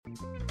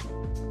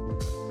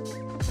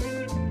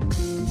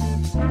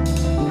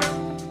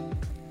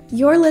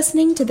You're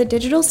listening to the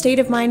Digital State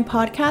of Mind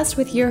podcast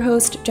with your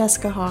host,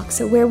 Jessica Hawks,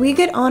 where we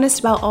get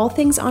honest about all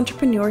things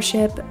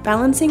entrepreneurship,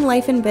 balancing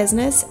life and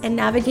business, and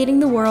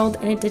navigating the world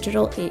in a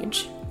digital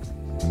age.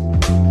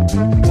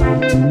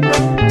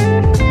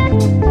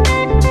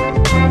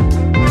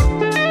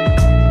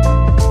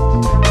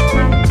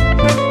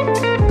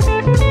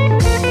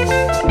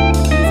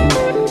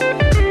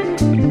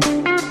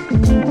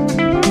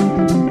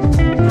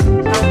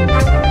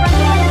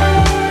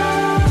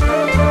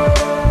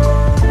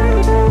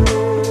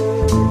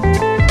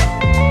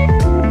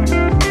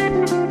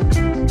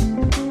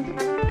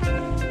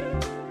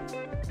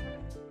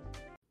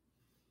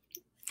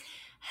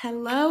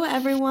 Hello,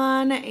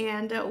 everyone,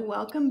 and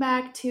welcome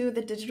back to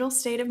the Digital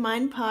State of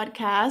Mind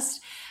podcast.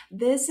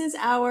 This is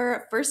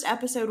our first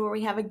episode where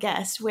we have a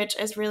guest, which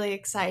is really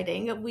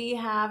exciting. We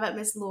have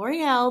Miss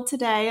Lauriel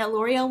today.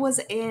 Lauriel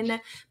was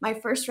in my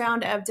first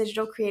round of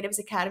Digital Creatives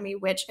Academy,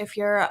 which if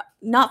you're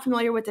not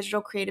familiar with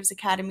Digital Creatives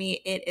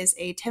Academy, it is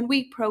a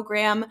 10-week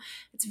program.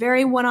 It's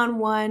very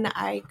one-on-one.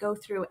 I go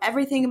through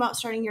everything about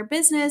starting your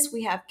business.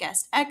 We have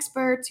guest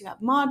experts. You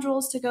have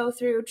modules to go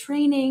through,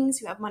 trainings.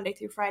 You have Monday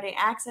through Friday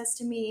access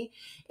to me.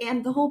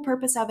 And the whole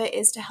purpose of it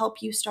is to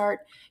help you start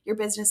your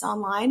business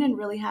online and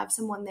really have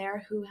someone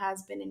there who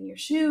has been in your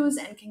shoes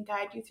and can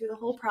guide you through the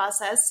whole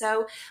process.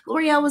 So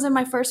Lauriel was in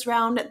my first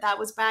round. That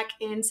was back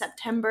in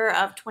September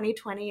of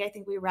 2020. I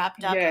think we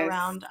wrapped up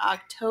around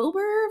October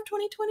of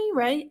 2020,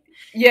 right?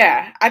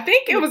 Yeah, I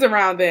think it was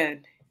around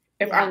then,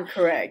 if I'm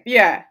correct.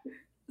 Yeah.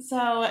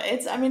 So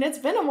it's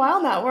been a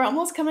while now. We're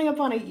almost coming up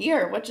on a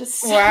year, which is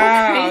so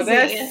crazy.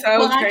 That's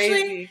so crazy.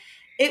 Actually,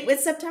 it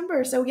was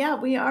September. So yeah,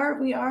 we are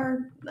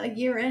a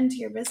year into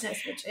your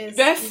business, which is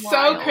That's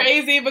wild. So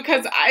crazy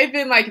because I've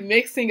been like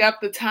mixing up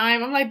the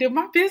time. I'm like, did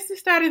my business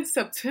start in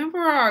September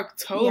or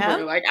October?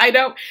 Yep. Like I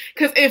don't,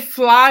 because it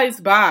flies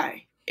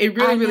by. It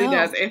really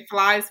does. It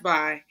flies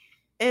by.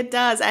 It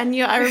does. And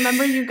I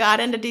remember you got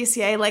into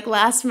DCA like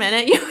last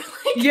minute. You were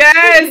like,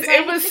 yes,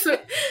 it was.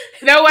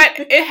 You know what?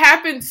 It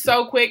happened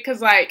so quick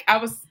because like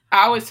I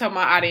always tell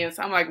my audience,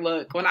 I'm like,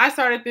 look, when I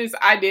started this,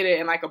 I did it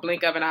in like a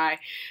blink of an eye.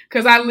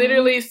 Because I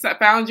literally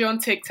found you on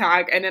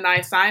TikTok and then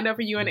I signed up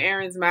for you and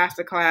Aaron's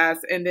masterclass.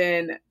 And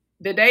then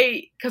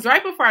because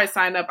right before I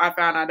signed up, I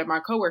found out that my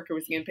coworker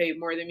was getting paid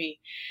more than me.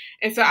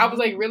 And so I was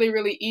like really,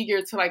 really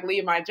eager to like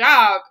leave my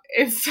job.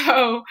 And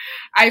so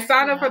I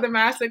signed up for the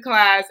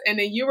masterclass and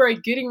then you were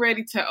getting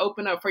ready to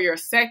open up for your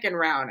second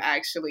round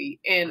actually.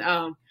 And,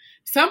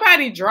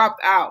 somebody dropped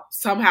out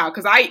somehow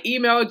because I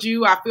emailed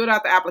you. I filled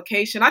out the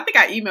application. I think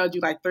I emailed you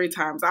like 3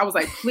 times. I was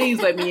like,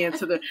 please let me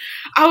into the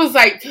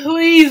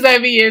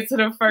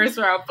first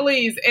round,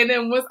 please. And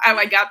then once I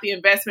like got the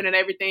investment and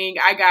everything,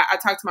 I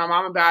talked to my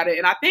mom about it.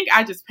 And I think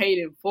I just paid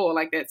in full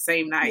like that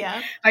same night. Yeah,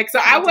 like, so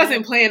I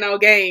wasn't playing no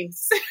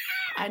games.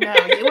 I know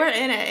you were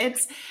in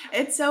it.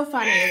 It's so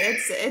funny.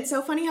 It's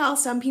so funny how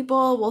some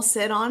people will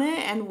sit on it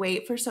and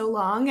wait for so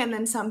long. And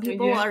then some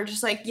people are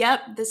just like,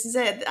 yep, this is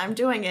it. I'm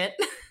doing it.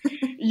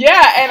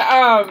 Yeah,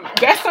 and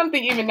that's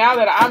something even now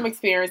that I'm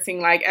experiencing,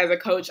 like, as a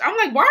coach. I'm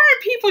like, why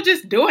aren't people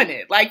just doing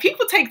it? Like,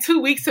 people take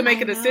 2 weeks to make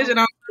a decision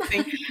on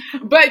something.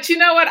 But you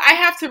know what? I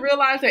have to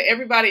realize that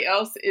everybody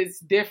else is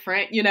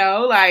different,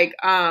 like,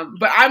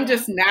 but I'm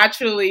just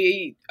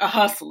naturally a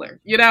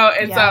hustler,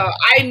 and so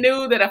I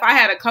knew that if I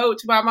had a coach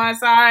by my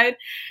side,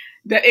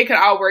 that it could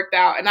all work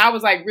out. And I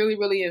was like really,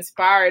 really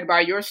inspired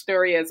by your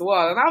story as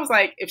well. And I was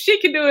like, if she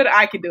can do it,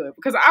 I can do it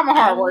because I'm a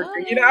hard worker,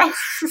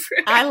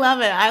 I love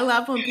it. I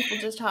love when people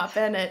just hop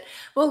in it.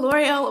 Well,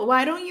 Lauriel,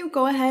 why don't you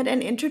go ahead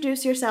and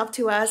introduce yourself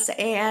to us?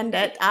 And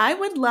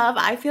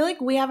I feel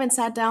like we haven't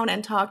sat down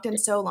and talked in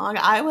so long.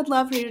 I would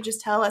love for you to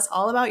just tell us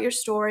all about your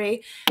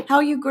story, how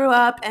you grew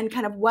up, and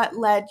kind of what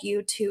led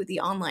you to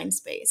the online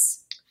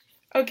space.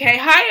 Okay.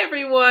 Hi,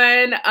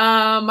 everyone.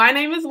 My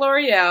name is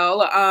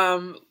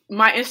Lauriel.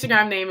 My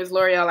Instagram name is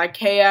Lauriel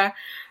Arkeah.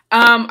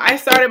 I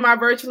started my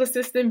virtual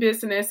assistant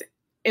business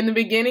in the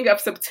beginning of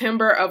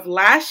September of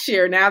last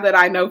year, now that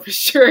I know for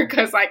sure,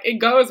 because like it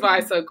goes by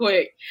so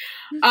quick.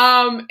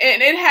 And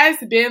it has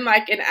been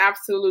like an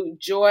absolute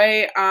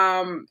joy.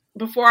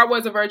 Before I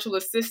was a virtual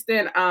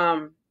assistant,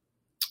 I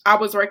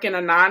was working a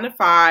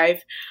 9-to-5.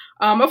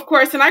 Of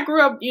course, and I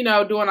grew up,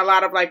 doing a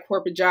lot of like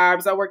corporate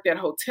jobs. I worked at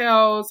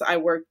hotels, I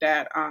worked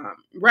at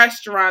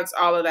restaurants,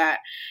 all of that.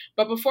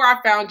 But before I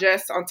found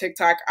Jess on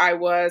TikTok, I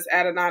was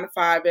at a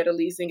 9-to-5 at a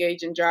leasing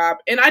agent job.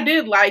 And I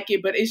did like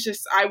it, but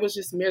I was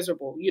just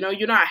miserable.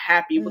 You're not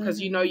happy because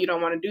you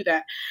don't want to do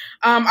that.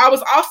 I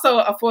was also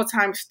a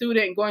full-time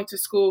student going to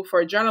school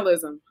for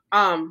journalism.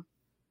 And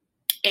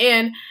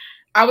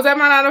I was at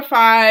my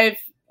 9-to-5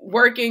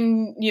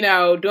 working,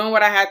 doing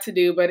what I had to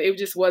do, but it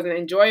just wasn't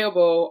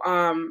enjoyable.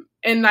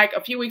 And like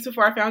a few weeks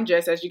before I found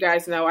Jess, as you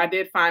guys know, I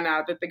did find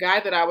out that the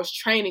guy that I was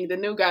training, the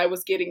new guy,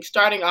 was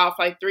starting off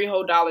like $3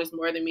 whole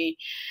more than me.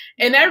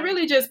 And that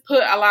really just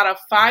put a lot of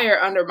fire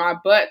under my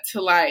butt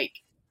to like,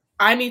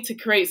 I need to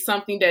create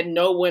something that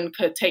no one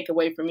could take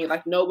away from me.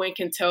 Like no one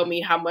can tell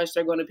me how much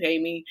they're going to pay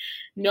me.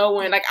 No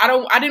one, like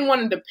I didn't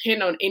want to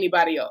depend on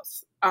anybody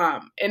else.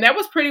 And that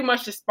was pretty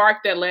much the spark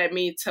that led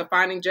me to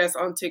finding Jess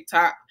on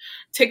TikTok.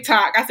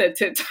 I said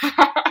TikTok.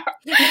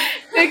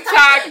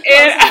 TikTok. Close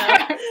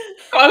enough. And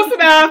close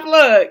enough.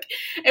 Look.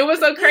 And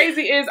what's so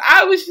crazy is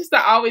I was used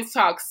to always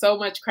talk so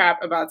much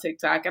crap about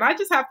TikTok. And I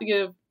just have to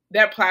give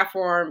that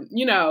platform,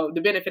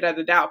 the benefit of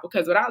the doubt,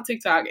 because without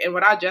TikTok and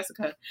without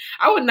Jessica,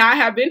 I would not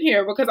have been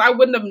here because I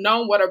wouldn't have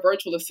known what a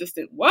virtual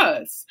assistant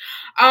was.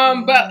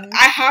 But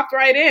I hopped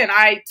right in.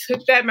 I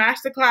took that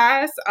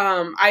masterclass.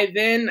 I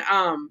then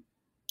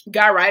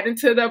got right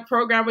into the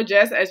program with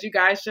Jess, as you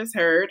guys just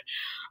heard.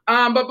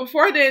 But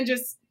before then,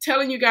 just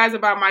telling you guys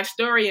about my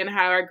story and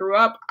how I grew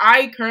up.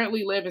 I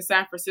currently live in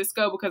San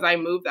Francisco because I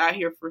moved out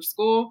here for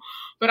school.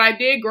 But I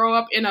did grow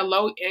up in a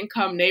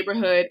low-income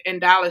neighborhood in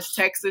Dallas,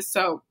 Texas.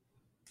 So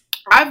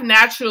I've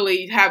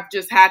naturally have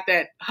just had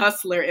that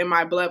hustler in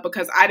my blood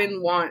because I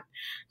didn't want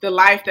the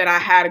life that I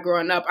had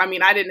growing up. I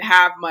mean, I didn't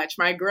have much.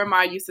 My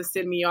grandma used to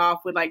send me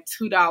off with like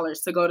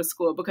 $2 to go to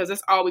school because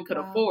that's all we could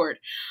afford.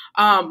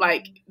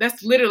 Like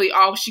that's literally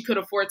all she could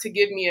afford to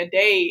give me a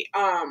day.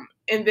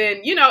 And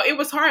then, it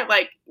was hard.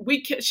 Like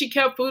she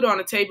kept food on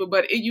the table,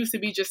 but it used to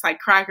be just like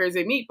crackers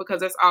and meat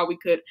because that's all we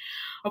could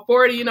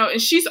afford,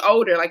 and she's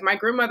older. Like my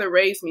grandmother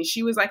raised me.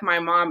 She was like my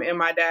mom and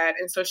my dad.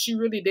 And so she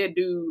really did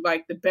do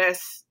like the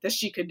best that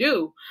she could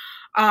do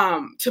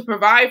to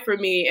provide for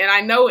me. And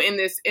I know in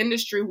this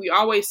industry, we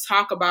always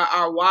talk about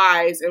our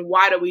whys and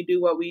why do we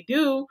do what we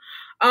do.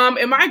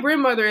 And my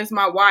grandmother is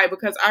my why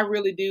because I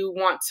really do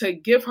want to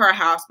give her a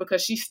house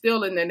because she's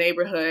still in the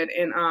neighborhood.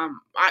 And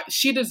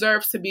she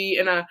deserves to be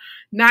in a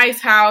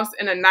nice house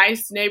in a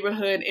nice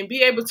neighborhood and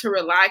be able to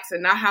relax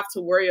and not have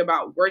to worry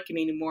about working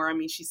anymore. I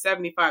mean, she's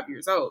 75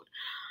 years old.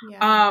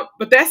 Yeah.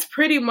 But that's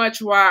pretty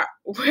much where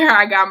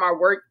I got my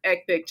work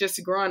ethic,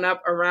 just growing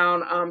up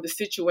around the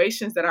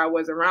situations that I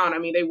was around. I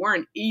mean, they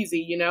weren't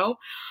easy,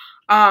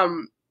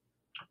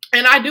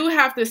 And I do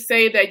have to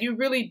say that you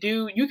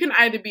can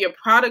either be a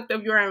product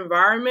of your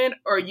environment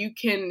or you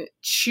can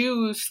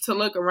choose to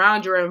look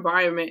around your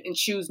environment and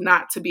choose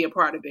not to be a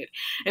part of it.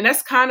 And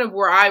that's kind of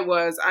where I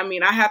was. I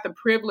mean, I had the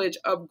privilege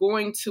of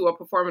going to a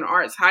performing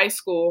arts high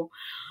school.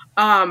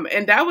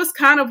 And that was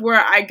kind of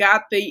where I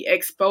got the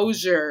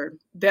exposure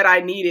that I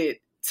needed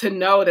to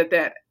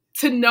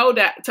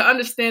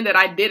understand that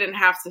I didn't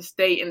have to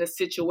stay in the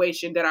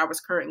situation that I was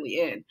currently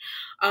in.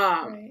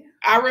 Right.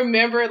 I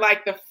remember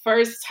like the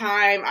first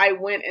time I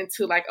went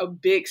into like a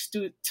big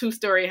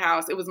 2-story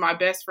house. It was my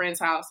best friend's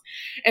house.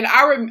 And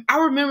I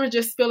remember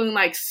just feeling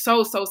like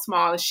so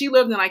small. And she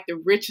lived in like the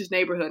richest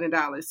neighborhood in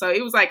Dallas. So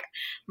it was like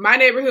my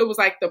neighborhood was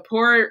like the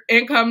poor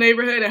income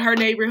neighborhood and her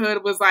neighborhood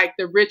was like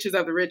the richest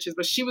of the richest.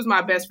 But she was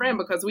my best friend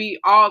because we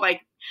all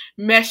like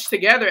meshed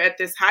together at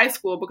this high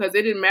school because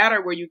it didn't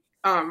matter where you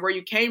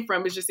came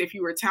from. It's just if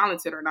you were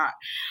talented or not.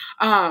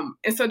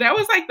 And so that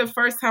was like the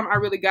first time I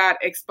really got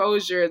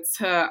exposure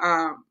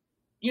to,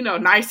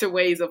 nicer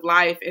ways of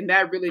life. And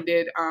that really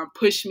did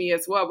push me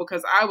as well,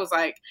 because I was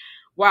like,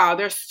 wow,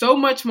 there's so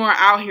much more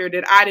out here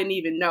that I didn't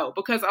even know.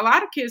 Because a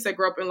lot of kids that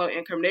grow up in low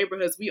income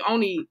neighborhoods, we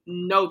only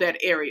know that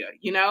area,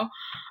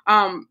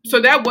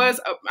 So that was,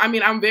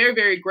 I'm very,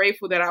 very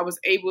grateful that I was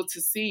able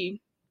to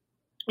see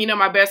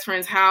my best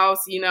friend's house,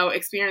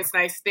 experience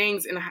nice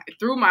things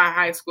through my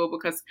high school,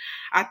 because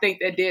I think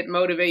that did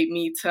motivate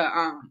me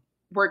to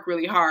work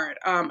really hard.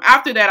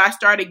 After that, I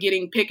started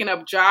picking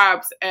up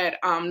jobs at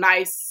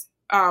nice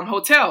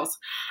hotels.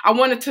 I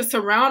wanted to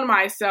surround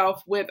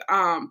myself with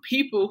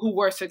people who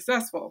were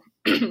successful.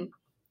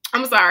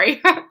 I'm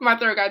sorry, my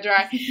throat got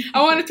dry.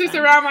 I wanted to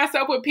surround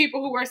myself with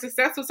people who were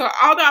successful. So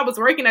although I was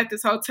working at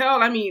this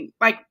hotel,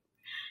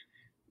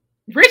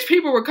 rich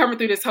people were coming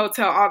through this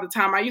hotel all the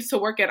time. I used to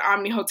work at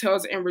Omni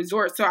Hotels and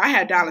Resorts. So I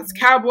had Dallas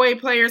Cowboy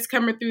players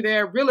coming through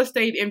there, real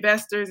estate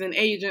investors and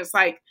agents,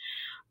 the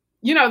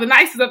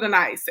nicest of the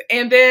nice.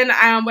 And then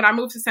when I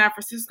moved to San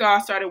Francisco, I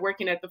started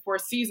working at the Four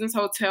Seasons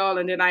Hotel.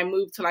 And then I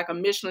moved to like a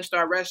Michelin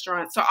star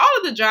restaurant. So all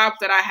of the jobs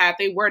that I had,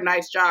 they were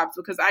nice jobs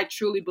because I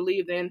truly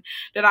believed in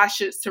that I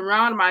should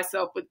surround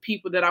myself with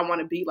people that I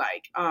want to be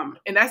like.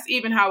 And that's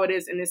even how it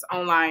is in this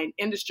online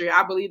industry.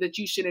 I believe that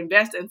you should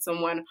invest in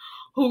someone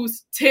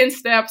who's 10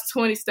 steps,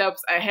 20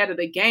 steps ahead of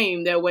the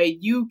game. That way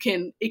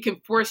it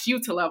can force you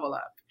to level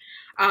up.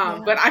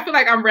 But I feel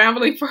like I'm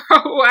rambling for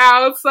a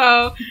while.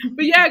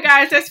 But yeah,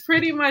 guys, that's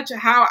pretty much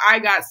how I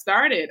got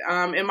started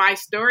in my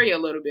story a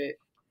little bit.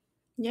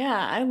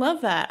 Yeah, I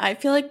love that. I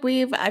feel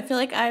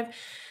like I've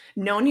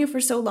known you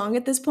for so long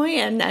at this point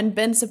and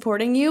been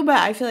supporting you, but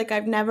I feel like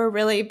I've never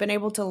really been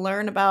able to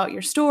learn about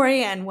your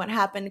story and what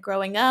happened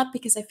growing up,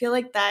 because I feel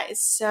like that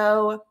is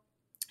so,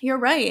 you're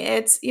right.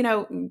 It's,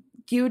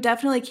 you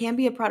definitely can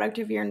be a product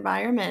of your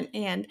environment.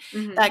 And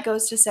that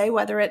goes to say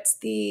whether it's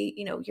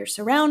your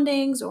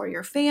surroundings or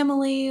your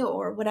family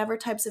or whatever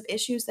types of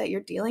issues that you're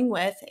dealing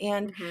with.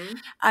 And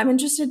I'm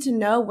interested to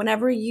know,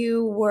 whenever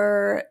you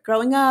were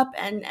growing up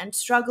and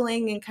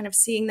struggling and kind of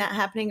seeing that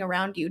happening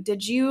around you,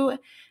 did you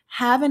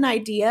have an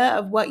idea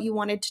of what you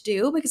wanted to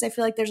do, because I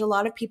feel like there's a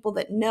lot of people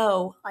that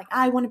know, like,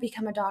 I want to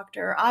become a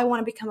doctor, I want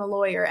to become a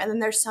lawyer. And then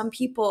there's some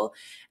people,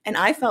 and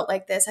I felt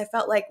like this, I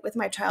felt like with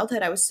my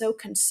childhood, I was so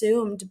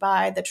consumed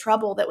by the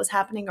trouble that was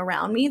happening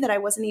around me that I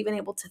wasn't even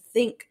able to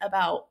think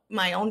about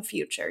my own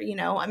future.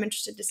 I'm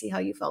interested to see how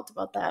you felt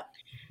about that.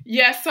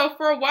 Yeah, so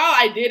for a while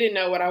I didn't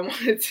know what I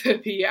wanted to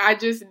be. I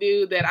just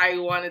knew that I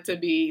wanted to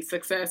be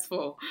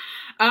successful.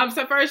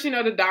 So first,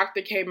 the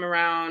doctor came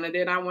around, and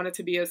then I wanted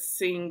to be a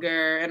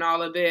singer and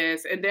all of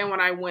this. And then when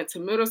I went to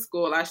middle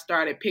school, I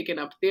started picking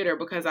up theater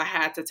because I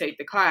had to take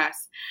the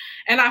class.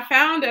 And I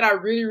found that I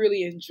really,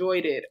 really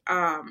enjoyed it.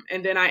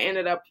 And then I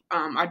ended up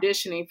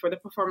auditioning for the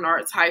Performing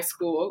Arts High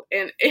School,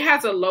 and it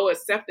has a low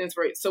acceptance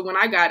rate. So when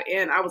I got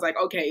in, I was like,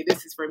 okay,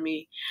 this is for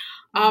me.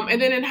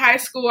 And then in high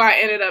school, I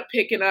ended up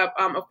picking up,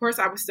 of course,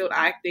 I was still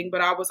acting,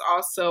 but I was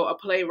also a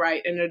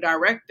playwright and a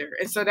director.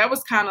 And so that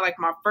was kind of like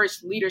my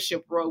first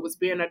leadership role, was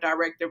being a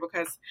director,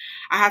 because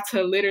I had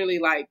to literally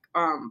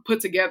put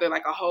together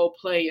like a whole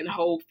play and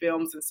whole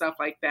films and stuff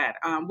like that,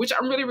 which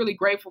I'm really, really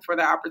grateful for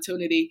the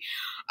opportunity.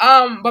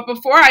 But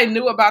before I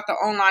knew about the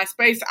online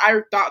space, I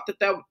thought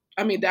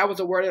that was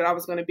a world that I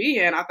was going to be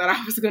in. I thought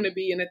I was going to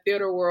be in the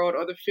theater world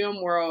or the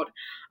film world.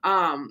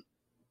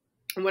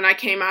 When I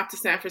came out to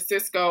San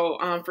Francisco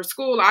for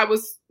school, I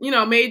was,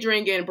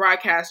 majoring in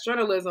broadcast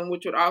journalism,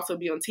 which would also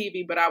be on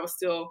TV, but I was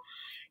still,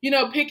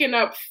 picking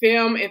up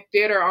film and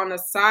theater on the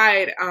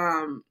side.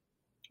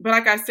 But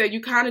like I said,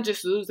 you kind of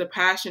just lose the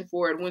passion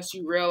for it once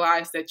you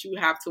realize that you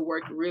have to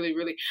work really,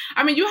 really,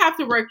 you have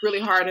to work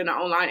really hard in the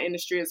online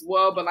industry as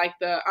well. But like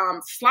the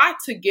slot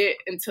to get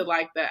into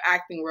like the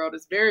acting world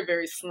is very,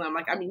 very slim.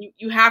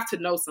 You have to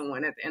know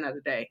someone at the end of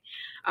the day.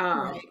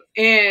 Right.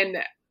 And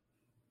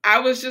I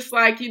was just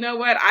like, you know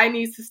what, I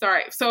need to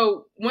start.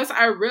 So once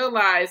I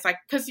realized,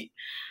 because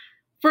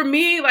for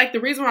me, the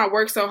reason why I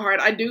work so hard,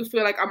 I do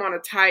feel like I'm on a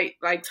tight,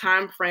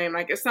 time frame.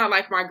 It's not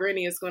like my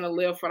granny is going to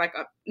live for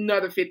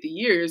another 50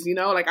 years,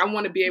 I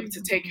want to be able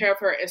to take care of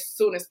her as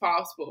soon as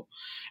possible.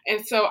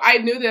 And so I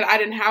knew that I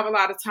didn't have a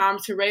lot of time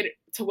to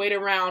wait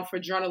around for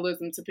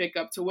journalism to pick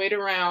up, to wait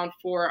around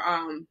for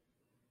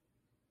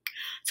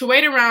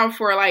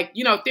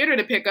theater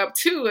to pick up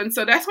too. And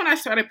so that's when I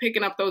started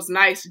picking up those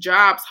nice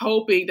jobs,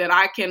 hoping that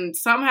I can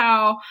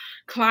somehow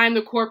climb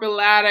the corporate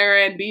ladder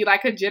and be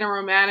like a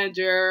general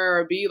manager,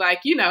 or be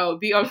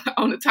be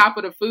on the top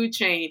of the food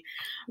chain.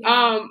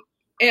 Yeah.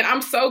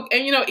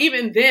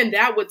 Even then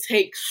that would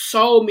take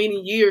so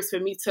many years for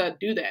me to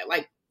do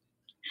that.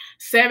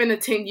 7 to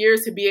 10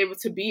 years to be able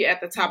to be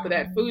at the top of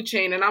that food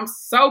chain. And I'm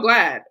so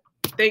glad.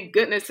 Thank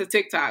goodness to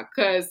TikTok,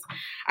 because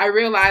I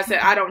realized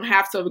that I don't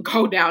have to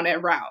go down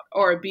that route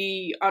or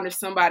be under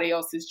somebody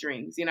else's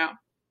dreams,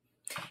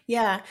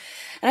 Yeah.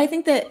 And I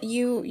think that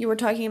you were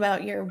talking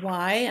about your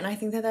why, and I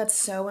think that that's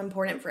so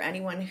important for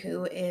anyone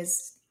who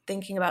is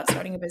thinking about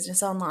starting a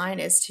business online,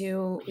 is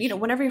to,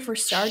 whenever you're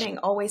first starting,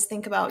 always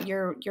think about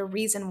your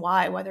reason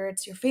why, whether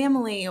it's your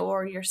family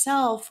or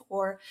yourself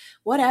or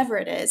whatever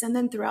it is. And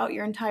then throughout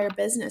your entire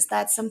business,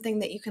 that's something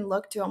that you can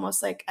look to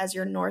almost like as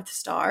your North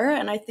Star.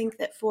 And I think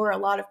that for a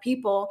lot of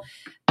people,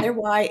 their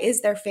why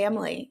is their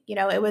family.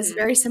 It was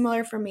very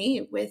similar for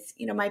me with,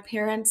 my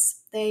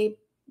parents. They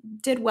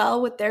did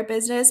well with their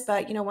business,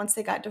 but once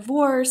they got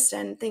divorced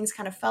and things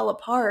kind of fell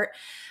apart.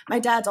 My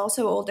dad's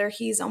also older.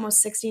 He's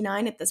almost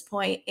 69 at this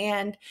point,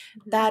 and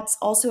that's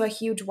also a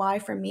huge why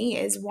for me,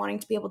 is wanting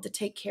to be able to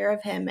take care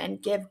of him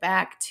and give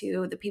back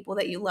to the people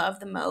that you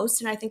love the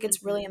most. And I think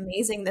it's really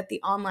amazing that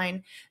the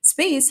online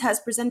space has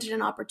presented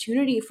an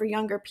opportunity for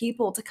younger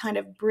people to kind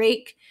of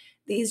break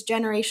these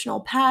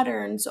generational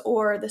patterns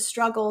or the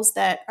struggles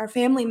that our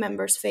family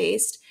members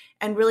faced,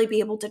 and really be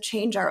able to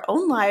change our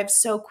own lives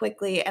so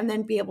quickly, and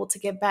then be able to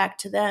give back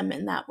to them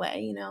in that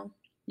way,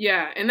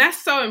 Yeah, and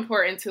that's so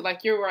important too.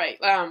 You're right.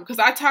 Because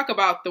I talk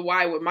about the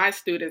why with my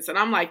students, and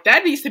I'm like,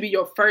 that needs to be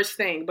your first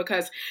thing,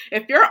 because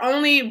if your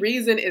only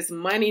reason is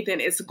money, then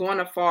it's going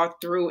to fall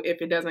through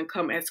if it doesn't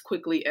come as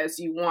quickly as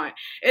you want.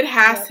 It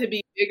has to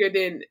be bigger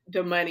than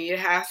the money. It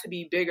has to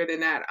be bigger than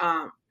that.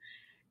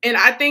 And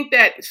I think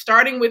that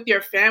starting with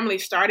your family,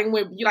 starting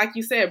with, like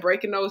you said,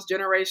 breaking those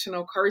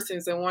generational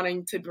curses and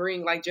wanting to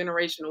bring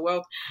generational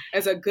wealth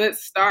as a good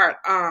start.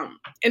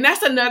 And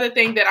that's another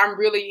thing that I'm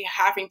really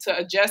having to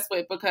adjust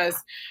with, because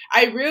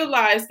I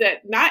realized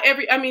that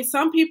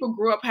some people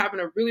grew up having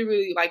a really,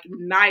 really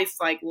nice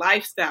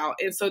lifestyle.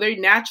 And so they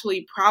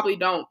naturally probably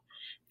don't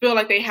feel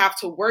like they have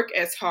to work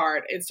as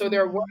hard. And so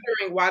they're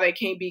wondering why they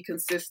can't be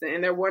consistent,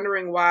 and they're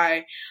wondering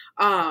why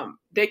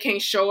they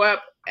can't show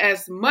up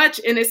as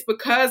much. And it's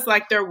because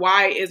their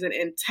why isn't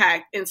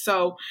intact. And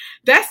so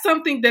that's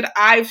something that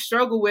I've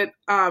struggled with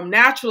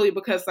naturally,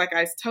 because like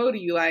I told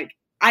you,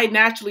 I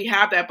naturally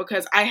have that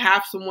because I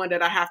have someone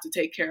that I have to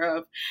take care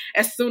of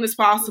as soon as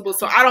possible.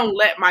 So I don't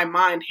let my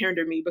mind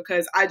hinder me,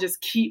 because I just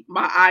keep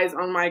my eyes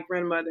on my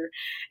grandmother.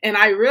 And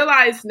I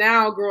realize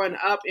now, growing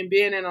up and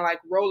being in a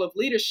role of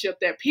leadership,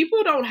 that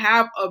people don't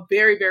have a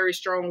very, very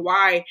strong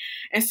why.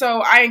 And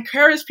so I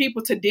encourage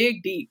people to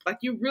dig deep.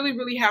 You really,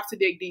 really have to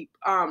dig deep,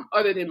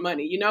 other than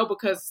money,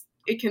 because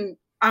it can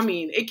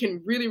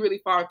really, really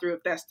fall through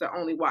if that's the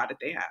only why that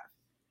they have.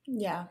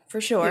 Yeah,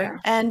 for sure. Yeah.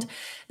 And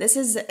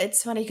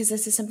it's funny because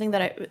this is something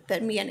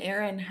that me and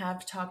Aaron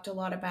have talked a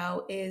lot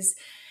about is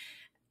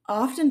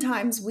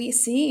oftentimes we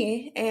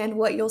see, and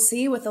what you'll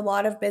see with a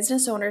lot of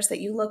business owners that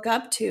you look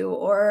up to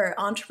or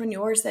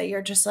entrepreneurs that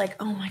you're just like,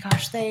 oh my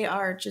gosh, they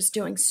are just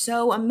doing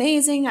so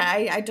amazing.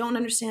 I don't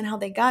understand how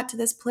they got to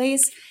this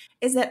place,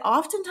 is that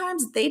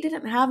oftentimes they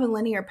didn't have a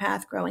linear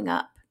path growing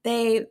up.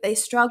 They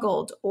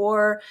struggled,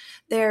 or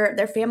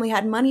their family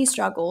had money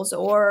struggles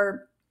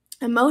or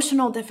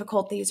emotional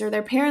difficulties, or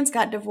their parents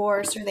got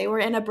divorced, or they were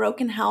in a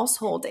broken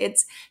household.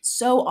 It's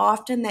so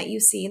often that you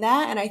see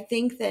that. And I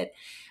think that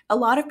a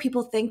lot of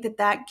people think that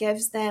that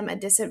gives them a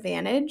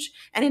disadvantage,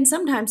 and in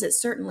sometimes it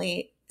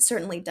certainly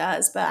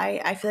does. But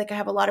I feel like I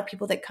have a lot of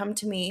people that come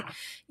to me,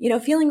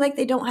 feeling like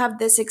they don't have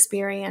this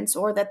experience,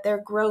 or that their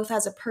growth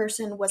as a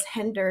person was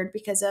hindered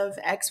because of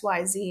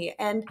XYZ.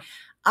 And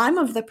I'm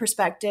of the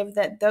perspective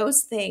that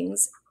those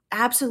things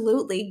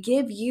absolutely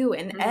give you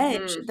an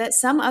edge Mm-hmm. that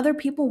some other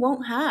people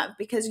won't have,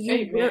 because you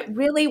Amen.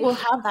 really will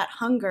have that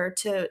hunger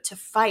to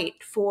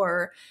fight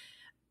for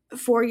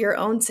your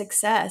own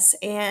success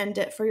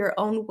and for your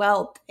own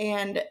wealth,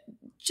 and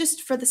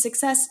just for the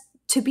success,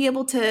 to be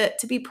able to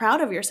be proud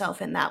of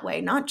yourself in that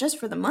way, not just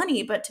for the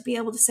money, but to be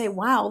able to say,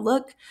 wow,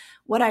 look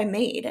what I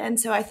made. And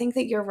so I think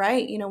that you're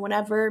right.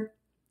 Whenever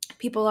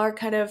people are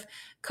kind of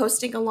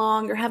coasting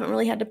along or haven't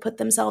really had to put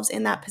themselves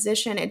in that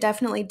position, it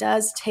definitely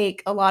does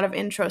take a lot of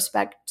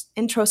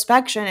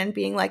introspection and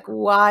being like,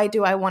 why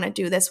do I want to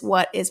do this?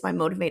 What is my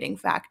motivating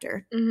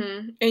factor?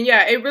 Mm-hmm. And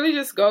yeah, it really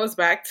just goes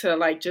back to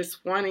like just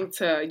wanting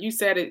to, you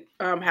said it,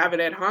 having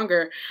that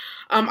hunger.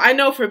 I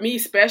know for me,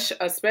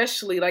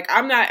 especially like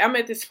I'm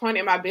at this point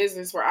in my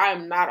business where I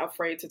am not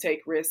afraid to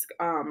take risk.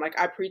 Like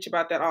I preach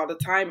about that all the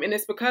time, and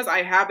it's because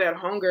I have that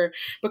hunger,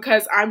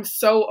 because I'm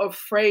so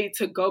afraid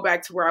to go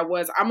back to where I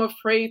was. I'm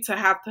afraid to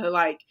have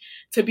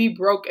to be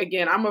broke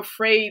again. I'm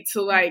afraid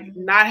to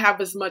not have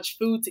as much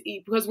food to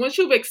eat, because once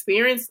you've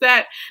experienced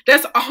that,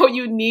 that's all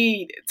you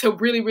need to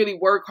really, really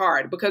work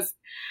hard. Because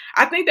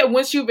I think that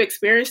once you've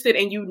experienced it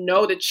and you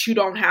know that you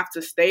don't have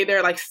to stay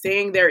there, like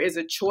staying there is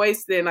a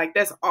choice, then like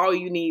that's all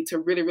you need to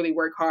really, really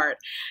work hard.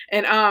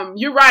 And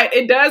you're right,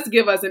 it does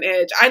give us an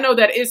edge. I know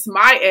that it's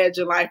my edge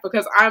in life,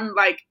 because I'm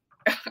like,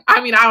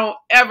 I don't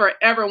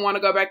ever want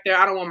to go back there.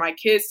 I don't want my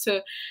kids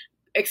to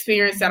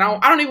experience that. I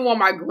don't even want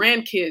my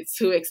grandkids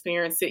to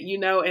experience it,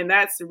 and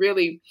that's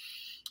really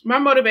my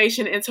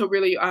motivation into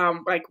really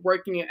like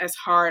working as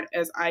hard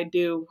as I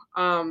do.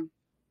 And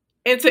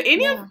to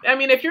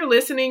if you're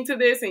listening to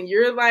this and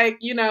you're like,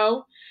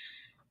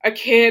 a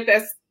kid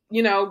that's,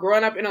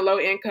 growing up in a low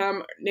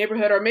income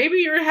neighborhood, or maybe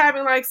you're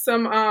having like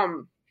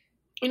some,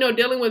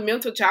 dealing with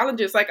mental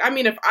challenges. Like,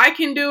 if I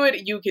can do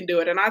it, you can do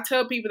it. And I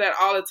tell people that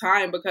all the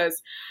time,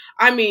 because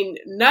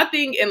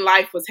nothing in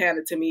life was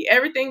handed to me.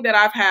 Everything that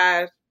I've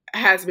had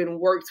has been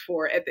worked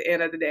for at the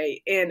end of the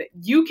day. And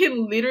you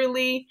can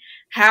literally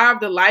have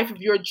the life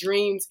of your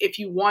dreams if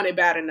you want it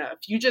bad enough.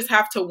 You just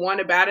have to want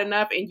it bad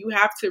enough, and you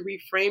have to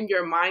reframe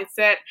your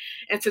mindset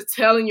into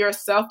telling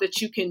yourself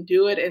that you can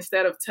do it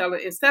instead of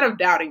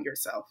doubting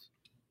yourself.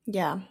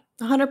 Yeah,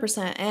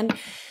 100%. And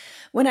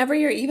whenever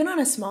you're even on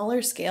a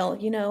smaller scale,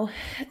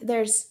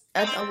 there's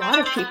a lot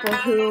of people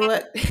who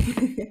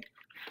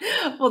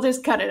we'll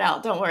just cut it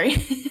out. Don't worry.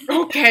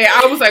 Okay.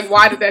 I was like,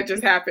 why did that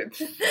just happen?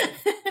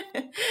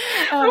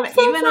 I'm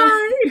so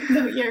sorry.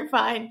 No, you're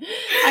fine.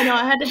 I know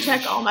I had to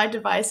check all my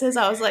devices.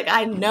 I was like,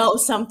 I know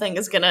something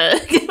is going to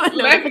give a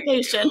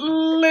notification.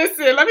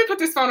 Listen, let me put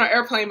this phone on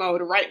airplane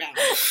mode right now.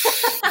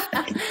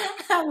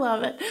 I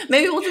love it.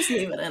 Maybe we'll just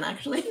leave it in,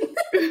 actually.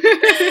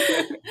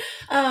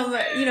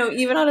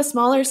 Even on a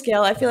smaller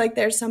scale, I feel like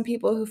there's some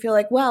people who feel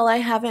like, well, I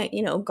haven't,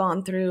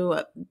 gone through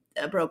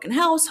a broken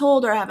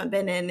household, or I haven't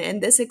been in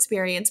this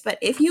experience. But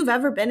if you've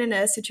ever been in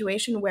a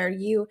situation where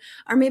you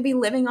are maybe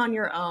living on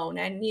your own,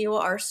 and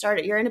you're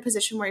in a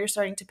position where you're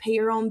starting to pay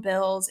your own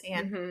bills,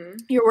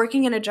 and you're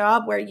working in a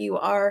job where you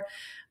are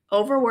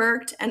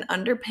overworked and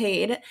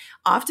underpaid,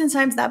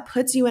 oftentimes that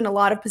puts you in a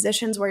lot of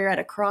positions where you're at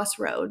a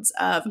crossroads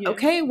of,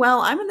 okay,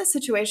 well, I'm in this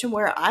situation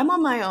where I'm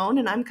on my own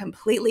and I'm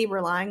completely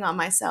relying on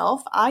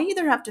myself. I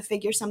either have to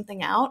figure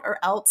something out, or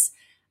else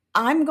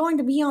I'm going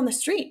to be on the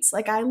streets.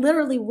 Like, I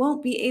literally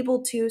won't be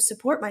able to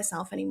support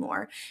myself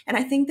anymore. And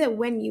I think that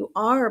when you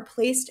are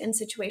placed in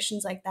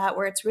situations like that,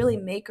 where it's really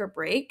make or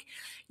break,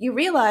 you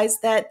realize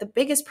that the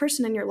biggest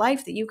person in your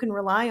life that you can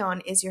rely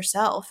on is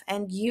yourself.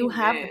 And you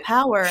have the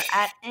power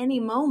at any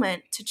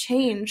moment to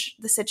change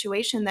the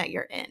situation that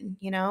you're in,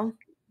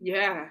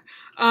 Yeah.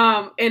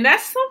 And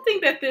that's something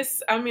that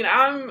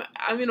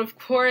of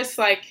course,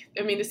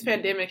 this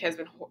pandemic has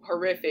been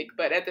horrific,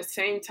 but at the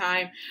same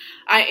time,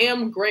 I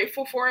am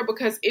grateful for it,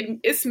 because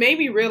it's made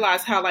me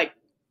realize how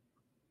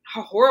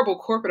how horrible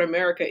corporate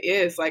America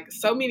is. Like,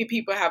 so many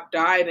people have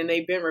died and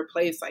they've been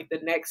replaced like the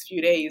next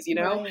few days, you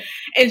know? Right.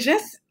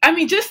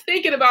 And just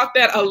thinking about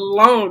that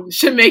alone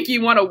should make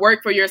you want to work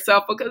for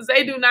yourself, because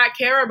they do not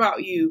care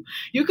about you.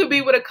 You could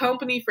be with a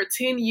company for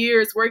 10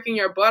 years working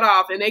your butt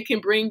off, and they can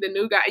bring the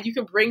new guy. You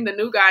can bring the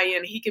new guy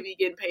in. He could be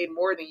getting paid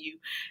more than you.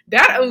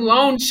 That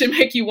alone should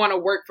make you want to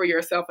work for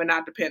yourself and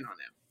not depend on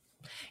them.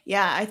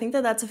 Yeah, I think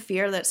that that's a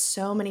fear that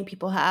so many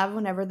people have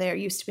whenever they're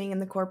used to being in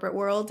the corporate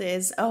world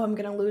is, oh, I'm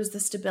going to lose the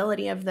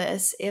stability of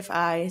this if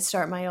I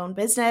start my own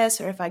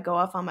business or if I go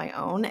off on my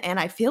own. And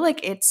I feel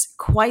like it's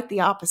quite the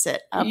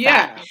opposite of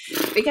that,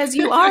 because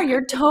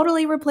you're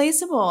totally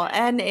replaceable.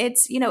 And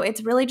it's,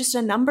 it's really just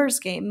a numbers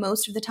game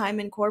most of the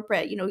time in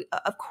corporate.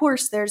 Of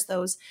course, there's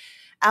those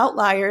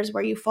outliers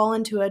where you fall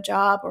into a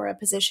job or a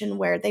position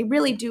where they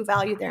really do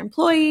value their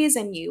employees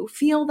and you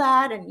feel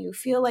that and you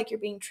feel like you're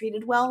being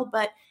treated well,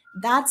 but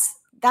that's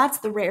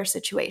the rare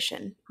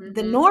situation. Mm-hmm.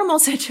 The normal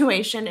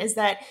situation is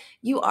that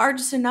you are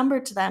just a number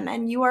to them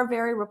and you are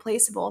very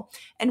replaceable.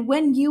 And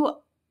when you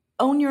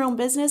own your own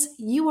business,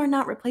 you are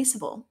not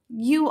replaceable.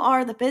 You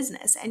are the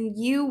business, and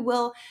you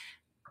will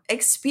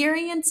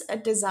experience a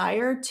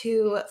desire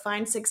to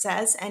find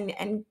success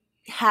and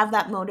have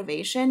that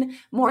motivation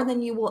more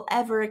than you will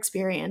ever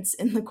experience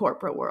in the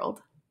corporate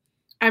world.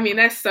 I mean,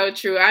 that's so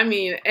true.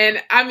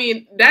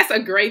 That's a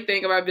great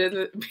thing about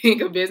business,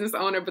 being a business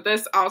owner, but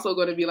that's also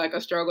going to be like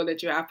a struggle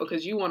that you have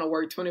because you want to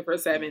work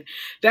 24/7.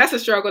 That's a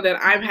struggle that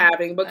I'm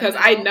having because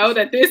I know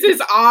that this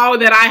is all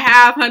that I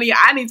have, honey.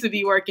 I need to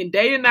be working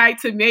day and night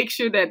to make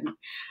sure that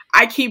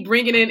I keep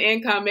bringing in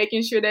income,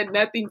 making sure that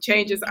nothing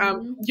changes.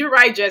 You're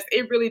right, Jess.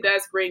 It really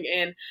does bring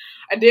in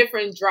a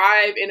different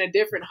drive and a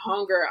different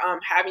hunger,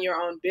 having your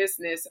own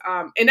business.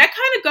 And that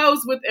kind of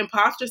goes with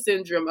imposter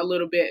syndrome a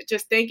little bit,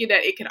 just thinking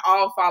that it can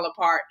all fall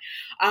apart.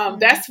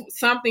 That's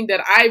something that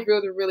I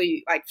really,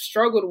 really like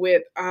struggled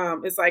with.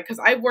 It's like, cause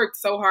I worked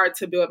so hard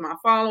to build my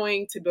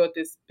following, to build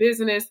this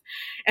business.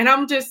 And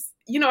I'm just,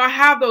 I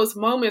have those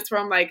moments where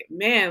I'm like,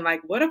 man,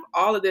 like, what if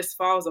all of this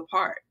falls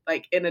apart,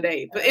 like, in a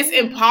day? But it's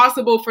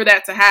impossible for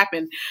that to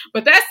happen.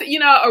 But that's,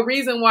 a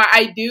reason why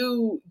I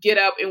do get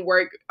up and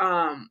work,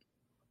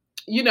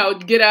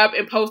 get up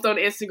and post on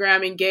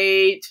Instagram,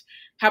 engage,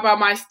 help out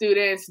my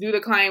students, do the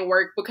client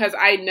work, because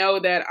I know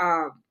that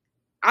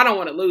I don't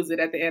want to lose it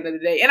at the end of the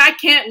day. And I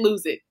can't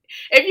lose it.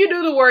 If you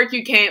do the work,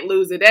 you can't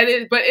lose it.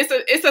 But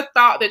it's a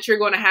thought that you're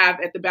going to have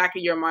at the back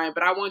of your mind.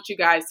 But I want you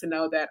guys to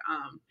know that,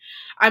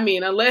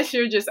 unless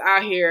you're just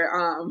out here,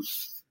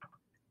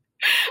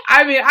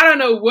 I don't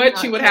know what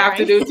not you would caring. Have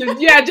to do to,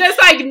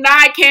 just like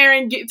not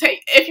caring.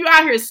 If you're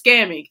out here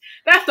scamming,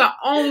 that's the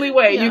only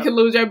way you can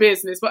lose your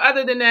business. But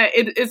other than that,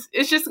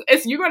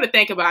 it's you're going to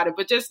think about it,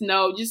 but just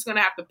know you're just going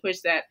to have to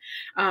push that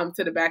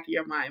to the back of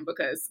your mind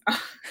because.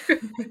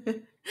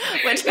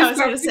 Which I was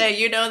going to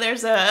say,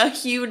 there's a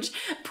huge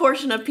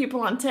portion of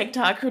people on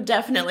TikTok who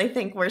definitely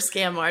think we're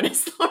scam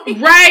artists.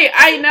 Right,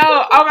 I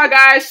know. Oh my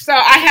gosh! So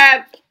I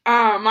had.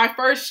 My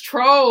first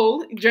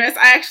troll dress.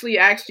 I actually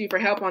asked you for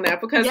help on that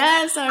because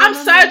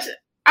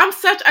I'm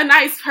such a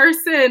nice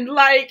person.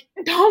 Like,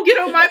 don't get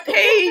on my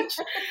page.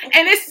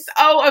 And it's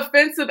so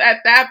offensive at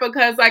that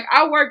because like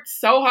I worked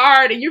so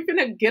hard and you're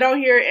gonna get on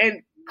here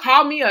and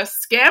call me a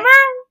scammer?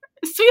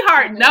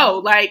 Sweetheart, no.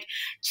 Like,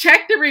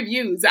 check the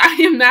reviews. I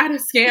am not a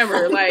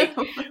scammer. Like,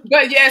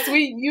 but yes,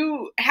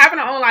 you having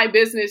an online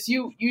business,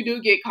 you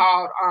do get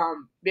called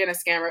being a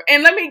scammer.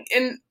 And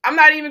I'm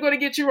not even going to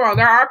get you wrong.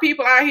 There are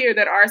people out here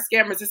that are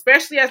scammers,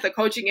 especially as the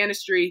coaching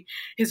industry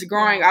is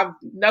growing. I've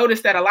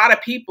noticed that a lot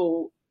of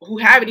people who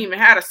haven't even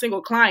had a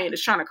single client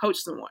is trying to coach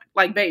someone.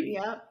 Like, baby,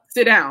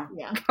 sit down.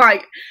 Yeah.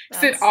 Like,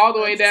 sit all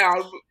the way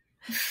down.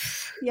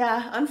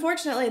 Yeah,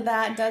 unfortunately,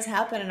 that does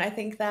happen, and I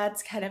think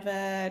that's kind of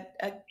a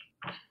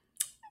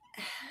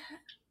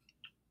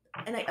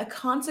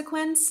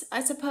consequence,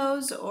 I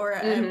suppose, or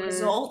a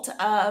result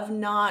of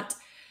not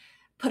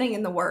putting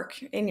in the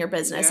work in your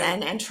business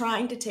and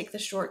trying to take the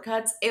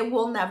shortcuts. It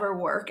will never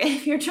work.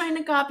 If you're trying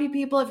to copy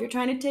people, if you're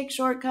trying to take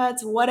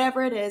shortcuts,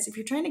 whatever it is, if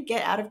you're trying to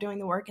get out of doing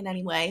the work in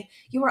any way,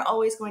 you are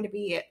always going to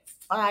be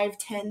 5,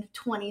 10,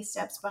 20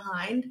 steps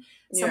behind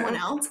someone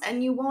else,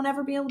 and you won't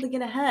ever be able to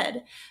get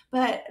ahead.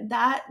 But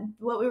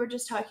what we were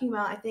just talking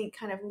about, I think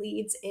kind of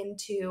leads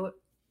into,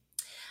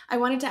 I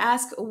wanted to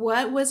ask,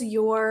 what was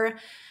your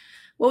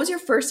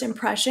first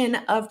impression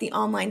of the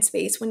online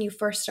space when you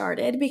first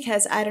started?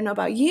 Because I don't know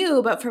about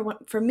you, but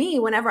for me,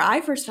 whenever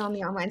I first found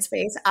the online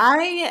space,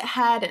 I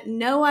had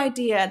no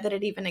idea that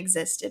it even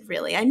existed,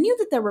 really. I knew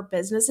that there were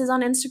businesses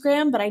on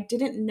Instagram, but I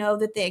didn't know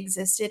that they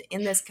existed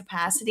in this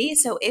capacity.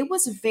 So it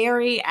was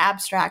very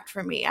abstract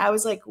for me. I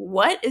was like,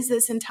 what is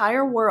this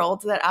entire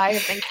world that I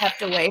have been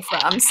kept away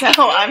from? So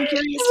I'm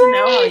curious to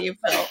know how you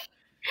felt.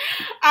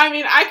 I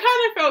kind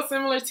of felt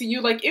similar to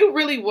you. Like, it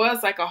really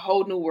was like a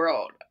whole new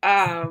world.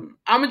 I'm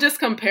going to just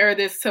compare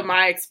this to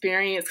my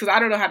experience because I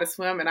don't know how to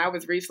swim, and I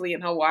was recently in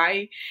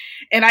Hawaii,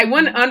 and I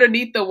went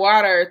underneath the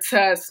water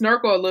to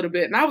snorkel a little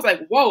bit, and I was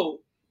like, whoa,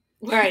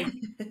 like,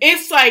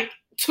 it's like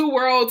two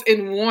worlds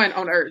in one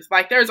on earth.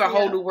 Like there's a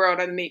whole Yeah. new world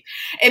underneath.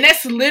 And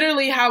that's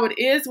literally how it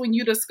is when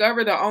you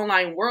discover the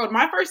online world.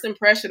 My first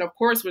impression, of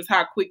course, was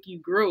how quick you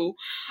grew.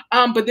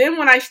 But then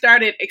when I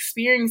started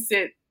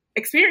experiencing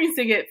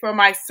it for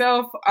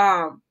myself,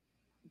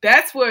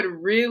 that's what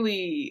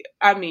really,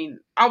 I mean,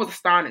 I was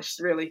astonished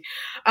really.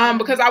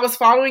 Because I was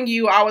following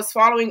you, I was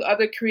following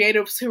other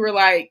creatives who were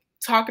like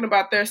talking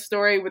about their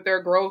story with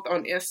their growth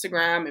on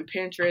Instagram and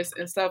Pinterest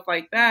and stuff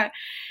like that.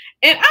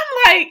 And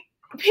I'm like,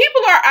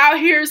 people are out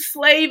here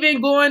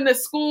slaving, going to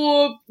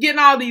school, getting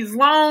all these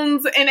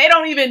loans, and they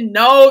don't even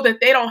know that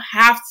they don't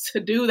have to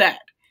do that.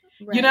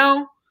 Right. You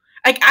know?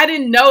 Like, I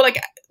didn't know,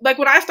 like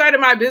when I started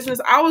my business,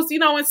 I was,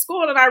 in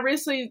school, and I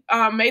recently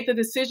made the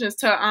decisions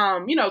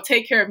to,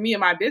 take care of me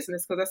and my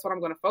business, because that's what I'm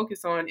going to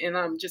focus on,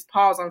 and just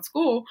pause on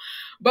school.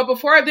 But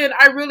before then,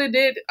 I really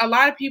did. A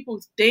lot of people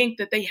think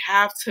that they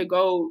have to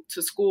go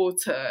to school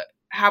to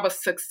have a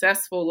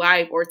successful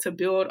life or to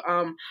build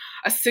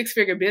a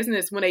six-figure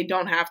business when they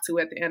don't have to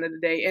at the end of the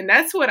day. And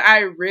that's what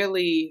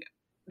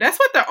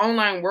the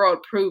online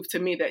world proved to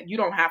me, that you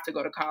don't have to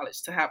go to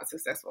college to have a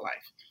successful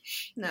life.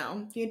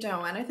 No, you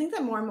don't. And I think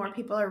that more and more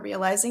people are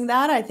realizing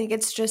that. I think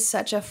it's just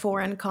such a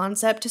foreign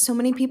concept to so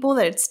many people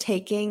that it's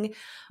taking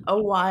a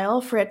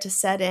while for it to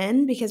set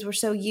in, because we're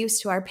so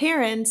used to our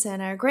parents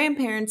and our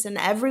grandparents and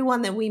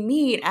everyone that we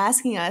meet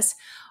asking us,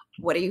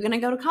 what are you going to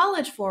go to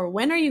college for?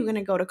 When are you going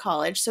to go to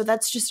college? So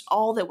that's just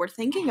all that we're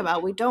thinking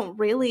about.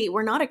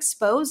 We're not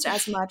exposed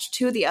as much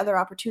to the other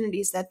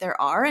opportunities that there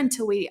are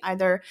until we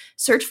either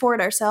search for it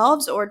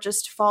ourselves or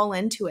just fall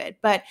into it.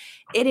 But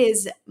it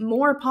is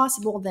more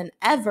possible than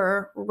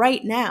ever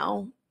right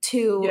now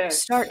to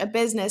start a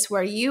business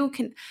where you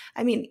can,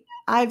 I mean,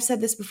 I've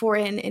said this before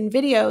in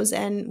videos,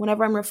 and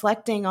whenever I'm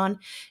reflecting on,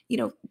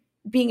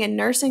 being in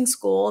nursing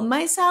school,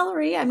 my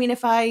salary, I mean,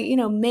 if I,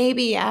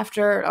 maybe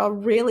after a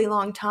really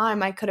long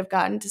time, I could have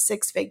gotten to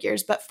six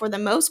figures, but for the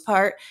most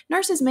part,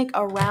 nurses make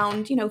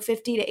around,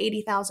 $50,000 to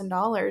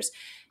 $80,000.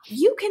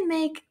 You can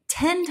make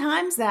 10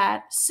 times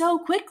that so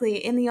quickly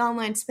in the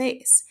online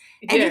space.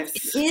 And it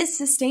is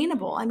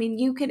sustainable. I mean,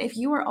 if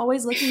you are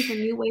always looking for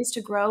new ways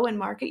to grow and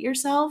market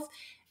yourself,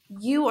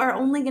 you are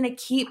only going to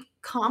keep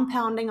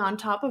compounding on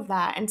top of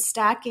that and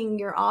stacking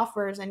your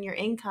offers and your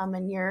income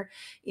and your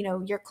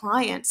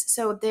clients.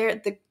 So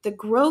the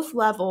growth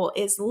level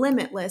is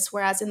limitless,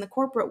 whereas in the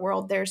corporate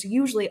world, there's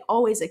usually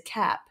always a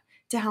cap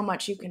to how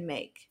much you can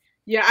make.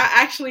 Yeah,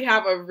 I actually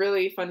have a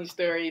really funny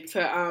story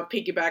to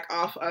piggyback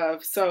off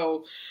of.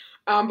 So,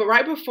 but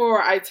right before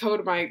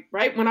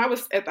right when I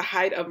was at the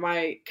height of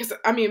because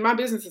I mean, my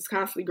business is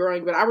constantly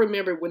growing, but I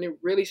remember when it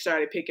really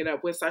started picking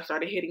up, once I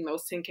started hitting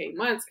those 10K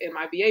months in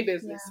my VA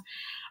business. Yeah.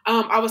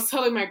 I was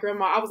telling my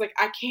grandma, I was like,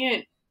 I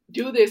can't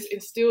do this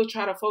and still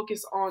try to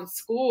focus on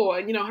school.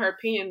 And, her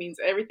opinion means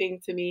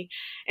everything to me.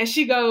 And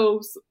she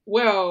goes,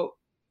 well,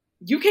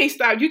 you can't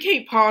stop. You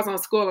can't pause on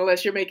school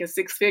unless you're making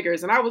six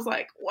figures. And I was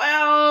like,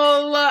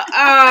 well,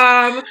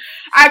 I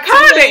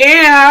kind of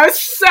am.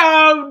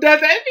 So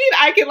does that mean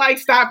I can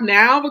stop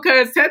now?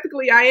 Because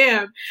technically I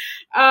am.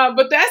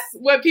 But that's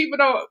what people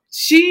don't,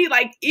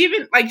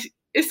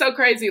 it's so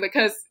crazy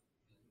because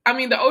I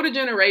mean, the older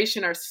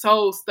generation are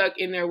so stuck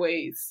in their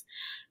ways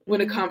when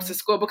it comes to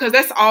school, because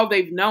that's all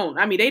they've known.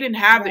 I mean, they didn't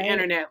have the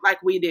internet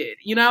like we did,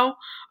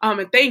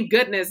 and thank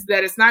goodness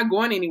that it's not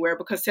going anywhere,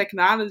 because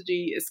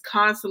technology is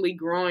constantly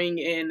growing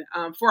and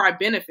for our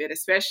benefit,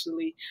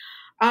 especially.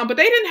 But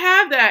they didn't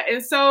have that.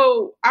 And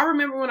so I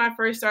remember when I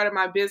first started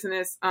my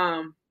business,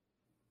 my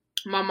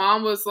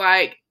mom was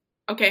like,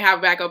 okay, have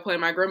a backup plan.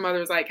 My grandmother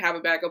was like, have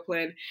a backup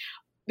plan.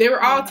 They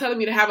were all telling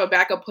me to have a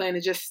backup plan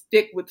and just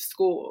stick with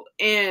school.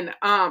 And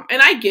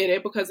I get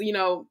it, because,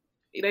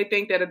 they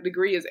think that a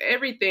degree is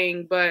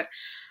everything. But,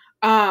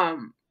 I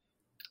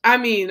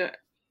mean,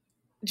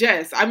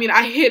 Jess, I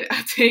hit a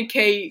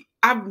 10K.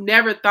 I've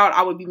never thought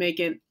I would be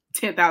making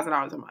 $10,000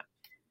 a month.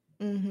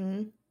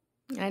 Mm-hmm.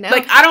 I know.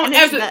 I don't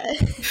ever.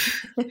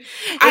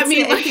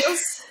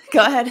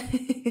 Go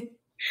ahead.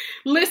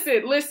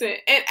 Listen.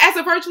 And as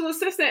a virtual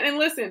assistant, and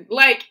listen,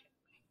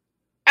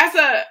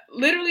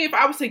 literally, if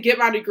I was to get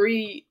my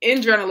degree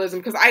in journalism,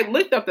 because I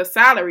looked up the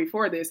salary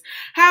for this,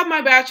 have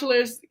my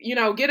bachelor's,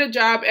 get a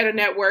job at a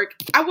network,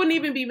 I wouldn't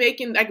even be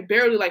making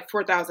barely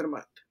 $4,000 a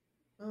month.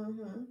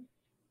 Mm-hmm.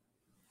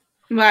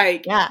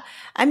 Yeah,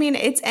 I mean,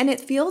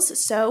 it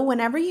feels so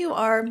whenever you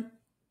are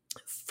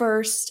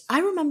first. I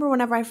remember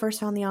whenever I first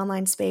found the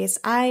online space,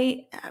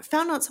 I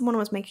found out someone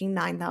was making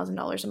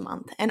 $9,000 a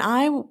month, and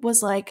I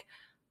was like,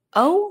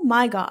 oh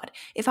my God,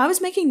 if I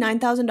was making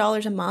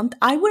 $9,000 a month,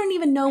 I wouldn't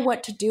even know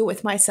what to do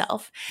with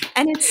myself.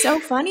 And it's so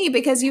funny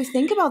because you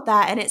think about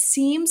that and it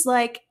seems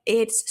like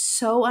it's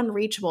so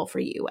unreachable for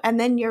you. And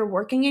then you're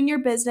working in your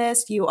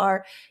business, you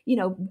are,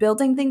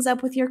 building things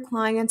up with your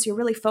clients, you're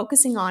really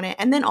focusing on it.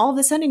 And then all of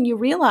a sudden you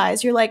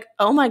realize you're like,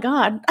 oh my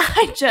God,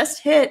 I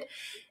just hit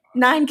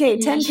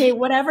 9K, 10K,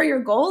 whatever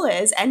your goal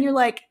is. And you're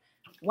like,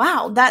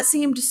 wow, that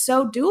seemed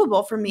so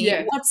doable for me.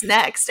 Yes. What's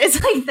next?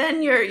 It's like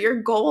then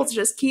your goals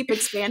just keep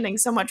expanding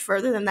so much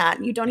further than that,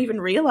 and you don't even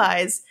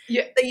realize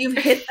Yeah. that you've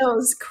hit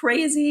those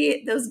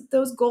crazy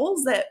those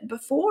goals that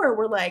before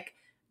were like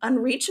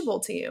unreachable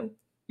to you.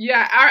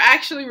 Yeah, I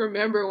actually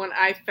remember when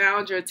I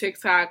found your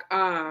TikTok.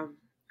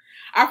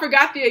 I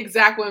forgot the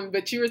exact one,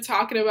 but you were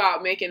talking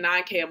about making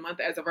 $9,000 a month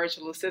as a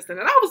virtual assistant,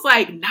 and I was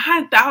like,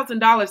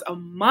 $9,000 a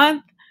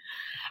month.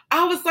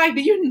 I was like,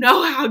 do you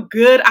know how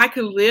good I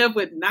could live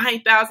with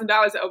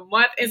 $9,000 a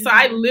month? And so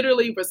I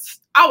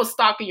was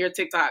stalking your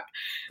TikTok.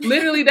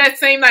 Literally that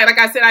same night, like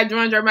I said, I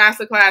joined your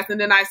masterclass and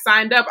then I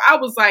signed up. I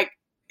was like,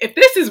 if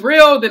this is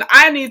real, then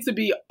I need to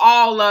be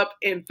all up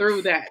and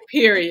through that,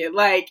 period.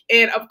 Like,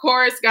 and of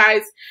course,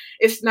 guys,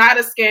 it's not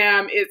a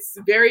scam. It's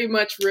very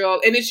much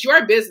real. And it's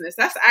your business.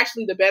 That's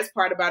actually the best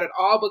part about it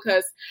all,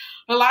 because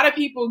a lot of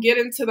people get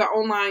into the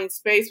online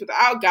space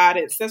without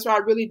guidance. That's why I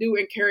really do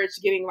encourage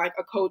getting like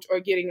a coach or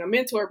getting a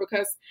mentor,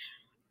 because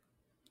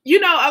a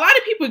lot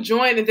of people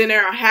join and then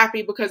they're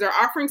unhappy because they're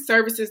offering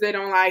services they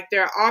don't like.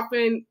 They're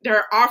offering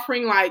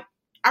like,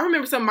 I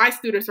remember some of my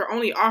students are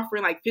only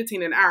offering like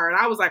 $15 an hour. And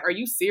I was like, are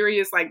you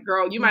serious? Like,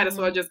 girl, you might as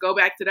well just go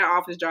back to that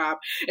office job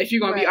if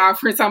you're going to be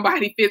offering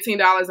somebody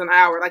 $15 an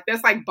hour. Like,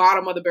 that's like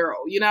bottom of the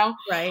barrel,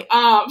 Right.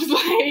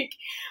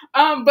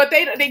 But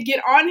they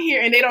get on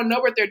here and they don't know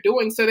what they're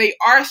doing. So they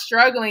are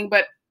struggling.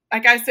 But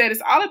like I said,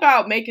 it's all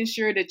about making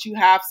sure that you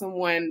have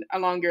someone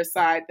along your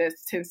side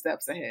that's 10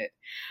 steps ahead.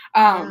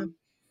 And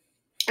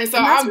so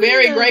I'm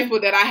very grateful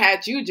that I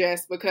had you,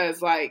 Jess,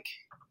 because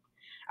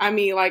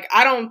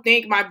I don't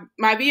think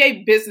my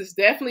VA business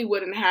definitely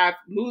wouldn't have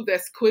moved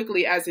as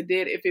quickly as it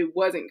did if it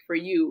wasn't for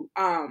you.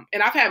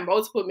 And I've had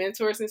multiple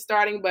mentors in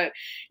starting, but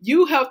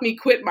you helped me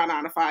quit my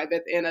 9-to-5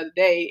 at the end of the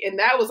day. And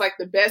that was like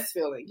the best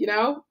feeling,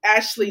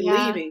 actually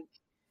leaving.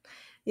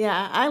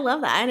 Yeah, I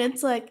love that. And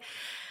it's like,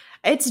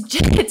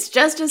 it's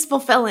just as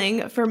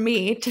fulfilling for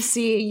me to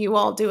see you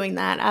all doing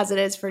that as it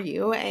is for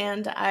you.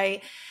 And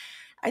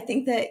I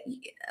think that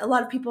a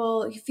lot of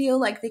people feel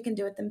like they can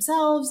do it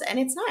themselves, and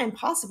it's not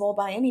impossible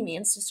by any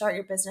means to start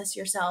your business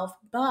yourself.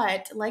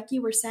 But like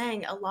you were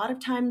saying, a lot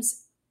of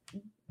times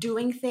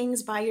doing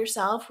things by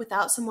yourself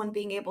without someone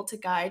being able to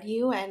guide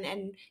you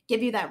and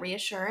give you that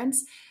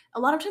reassurance, a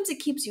lot of times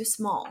it keeps you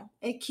small.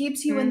 It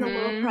keeps you in the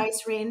low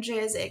price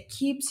ranges. It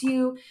keeps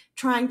you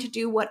trying to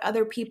do what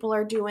other people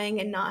are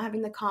doing and not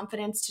having the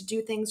confidence to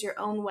do things your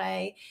own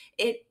way.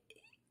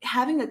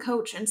 Having a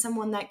coach and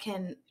someone that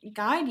can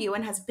guide you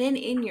and has been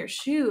in your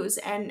shoes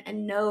and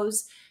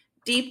knows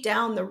deep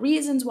down the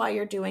reasons why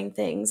you're doing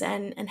things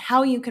and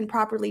how you can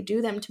properly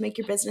do them to make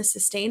your business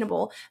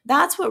sustainable,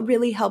 that's what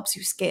really helps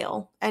you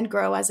scale and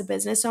grow as a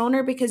business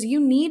owner, because you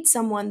need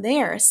someone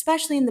there,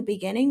 especially in the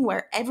beginning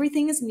where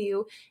everything is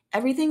new,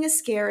 everything is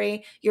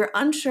scary, you're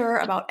unsure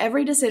about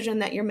every decision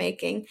that you're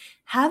making.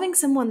 Having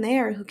someone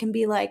there who can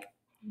be like,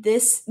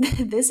 this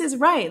is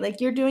right, like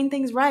you're doing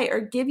things right, or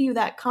give you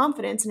that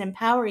confidence and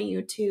empower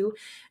you to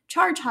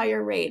charge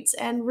higher rates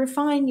and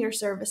refine your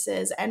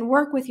services and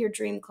work with your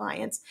dream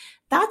clients.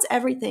 That's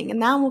everything.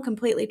 And that will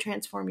completely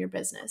transform your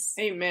business.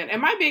 Amen. And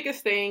my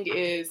biggest thing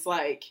is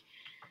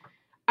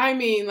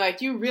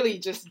you really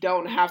just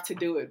don't have to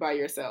do it by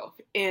yourself.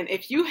 And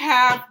if you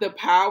have the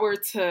power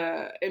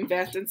to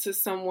invest into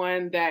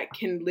someone that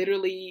can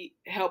literally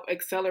help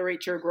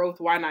accelerate your growth,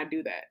 why not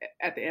do that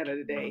at the end of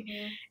the day?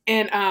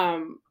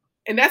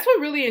 And that's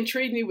what really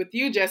intrigued me with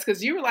you, Jess,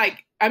 because you were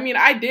like,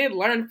 I did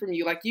learn from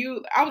you.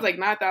 I was like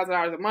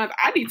 $9,000 a month.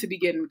 I need to be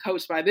getting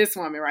coached by this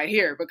woman right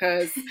here,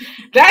 because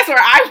that's where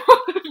I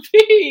want to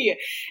be.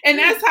 And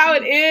that's how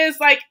it is.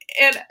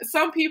 And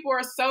some people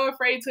are so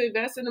afraid to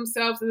invest in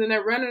themselves, and then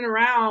they're running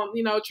around,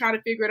 trying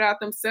to figure it out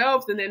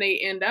themselves. And then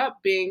they end up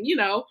being,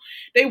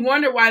 they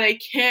wonder why they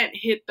can't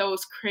hit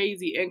those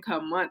crazy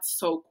income months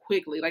so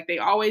quickly. Like, they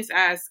always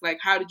ask,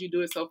 how did you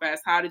do it so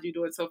fast? How did you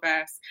do it so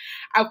fast?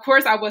 Of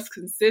course, I was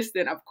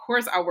consistent. Of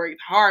course, I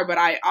worked hard, but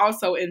I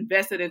also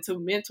invested into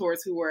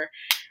mentors who were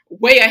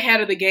way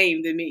ahead of the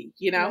game than me,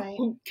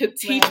 who could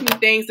teach me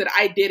things that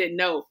I didn't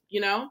know,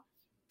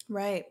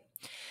 Right.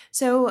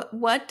 So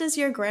what does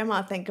your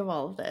grandma think of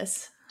all of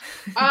this?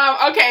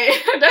 Okay,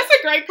 that's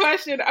a great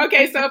question.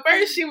 Okay, so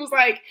first she was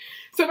like,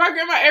 so my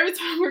grandma, every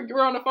time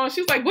we're on the phone,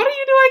 she was like, what do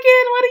you do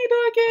again? What do you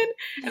do again?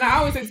 And I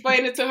always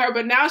explain it to her,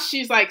 but now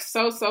she's like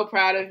so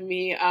proud of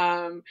me.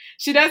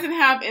 She doesn't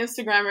have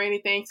Instagram or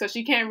anything, so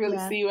she can't really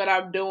see what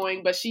I'm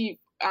doing, but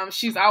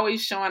she's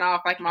always showing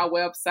off like my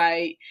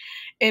website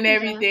and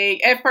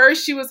everything. At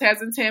first she was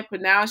hesitant,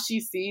 but now she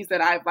sees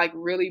that I've like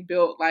really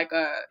built like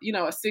a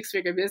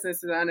 6-figure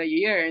business in under a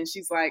year. And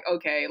she's like,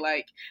 okay,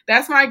 like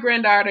that's my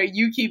granddaughter.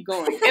 You keep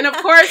going. And of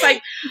course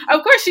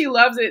she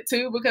loves it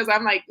too, because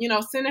I'm like,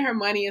 sending her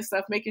money and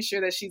stuff, making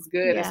sure that she's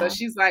good. And so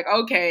she's like,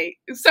 okay.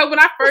 So when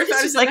I first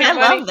started, she's like, I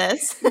love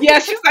this. Yeah.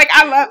 She's like,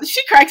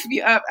 she cracks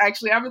me up.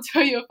 Actually, I'm going to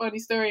tell you a funny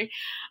story.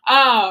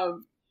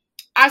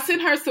 I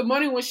sent her some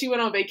money when she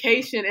went on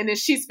vacation, and then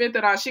she spent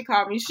it all. She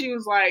called me. She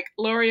was like,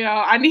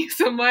 L'Oreal, I need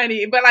some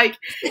money. But like,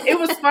 it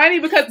was funny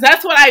because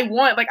that's what I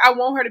want. Like, I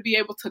want her to be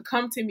able to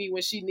come to me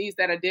when she needs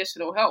that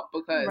additional help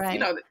because,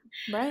 Right.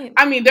 Right.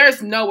 I mean,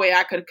 there's no way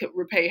I could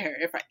repay her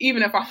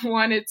even if I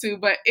wanted to.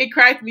 But it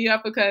cracked me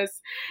up because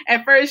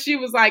at first she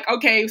was like,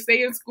 okay,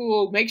 stay in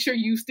school. Make sure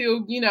you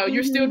still,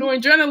 you're still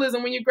doing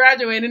journalism when you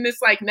graduate. And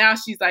it's like, now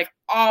she's like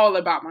all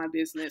about my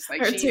business. Like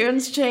her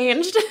tune's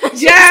changed.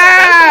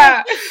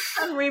 Yeah. Like,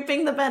 I'm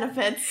reaping the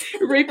benefits.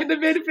 Reaping the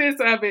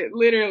benefits of it,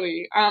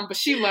 literally. But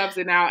she loves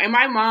it now. And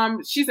my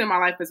mom, she's in my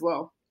life as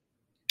well.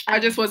 I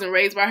just wasn't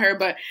raised by her,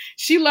 but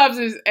she loves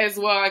it as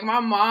well. Like my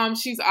mom,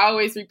 she's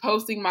always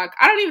reposting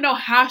I don't even know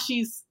how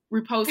she's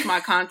repost my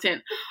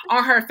content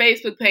on her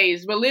Facebook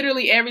page, but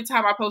literally every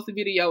time I post a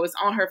video, it's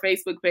on her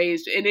Facebook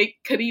page, and it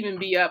could even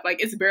be up,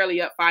 like it's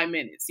barely up 5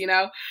 minutes,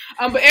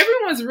 but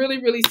everyone's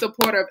really, really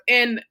supportive.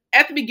 And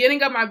at the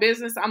beginning of my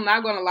business, I'm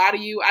not going to lie to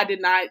you, I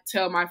did not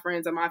tell my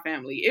friends and my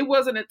family. It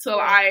wasn't until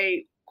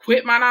I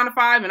quit my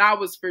 9-to-5 and I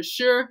was for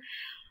sure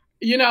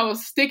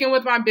sticking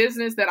with my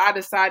business that I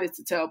decided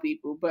to tell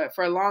people. But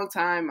for a long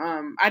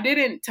time, I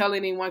didn't tell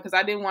anyone because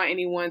I didn't want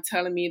anyone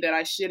telling me that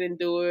I shouldn't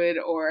do it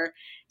or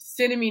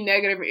sending me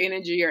negative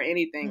energy or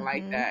anything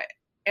like that.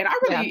 And I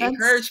really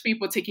encourage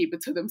people to keep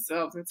it to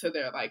themselves and to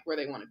their where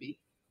they want to be.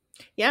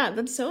 Yeah,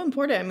 that's so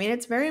important. I mean,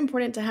 it's very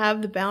important to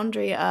have the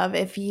boundary of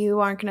if you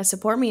aren't going to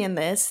support me in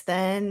this,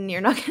 then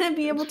you're not going to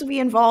be able to be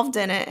involved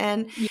in it.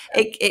 And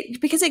it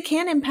because it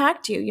can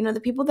impact you. The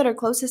people that are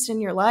closest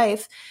in your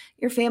life,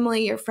 your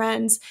family, your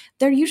friends,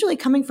 they're usually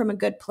coming from a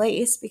good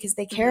place because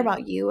they care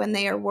about you and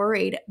they are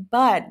worried.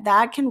 But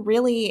that can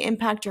really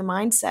impact your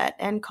mindset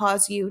and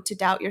cause you to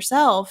doubt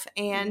yourself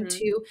and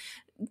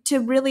to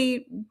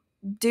really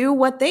do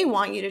what they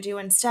want you to do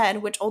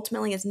instead, which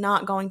ultimately is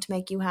not going to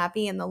make you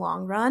happy in the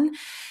long run.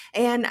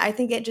 And I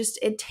think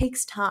it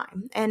takes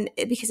time. And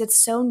because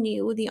it's so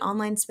new, the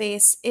online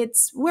space,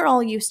 we're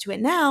all used to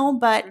it now,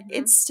 but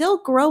it's still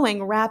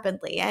growing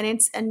rapidly and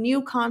it's a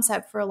new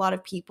concept for a lot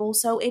of people.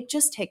 So it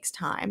just takes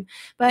time.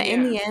 But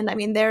in the end, I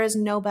mean, there is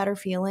no better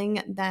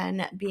feeling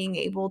than being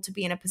able to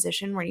be in a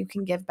position where you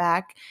can give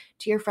back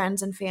to your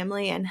friends and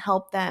family and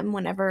help them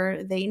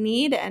whenever they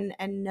need and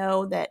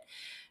know that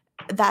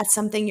that's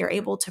something you're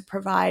able to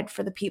provide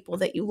for the people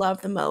that you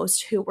love the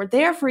most, who were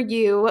there for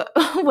you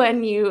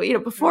when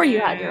before you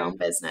had your own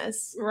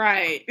business.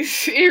 Right.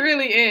 It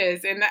really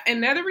is. And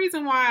another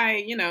reason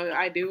why,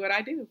 I do what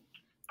I do.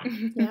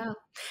 Yeah.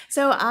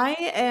 So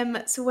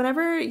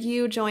whenever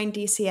you join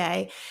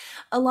DCA,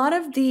 a lot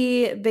of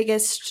the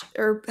biggest,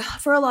 or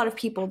for a lot of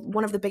people,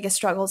 one of the biggest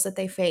struggles that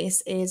they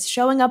face is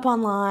showing up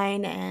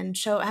online and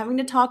having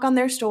to talk on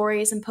their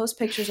stories and post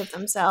pictures of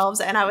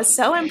themselves. And I was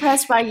so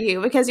impressed by you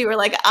because you were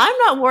like, I'm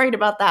not worried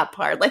about that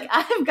part. Like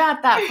I've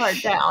got that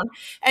part down.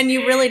 And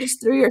you really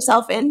just threw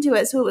yourself into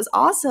it. So it was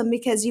awesome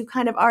because you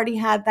kind of already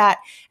had that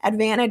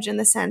advantage in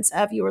the sense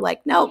of you were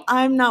like, no,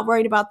 I'm not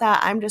worried about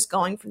that. I'm just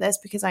going for this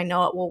because I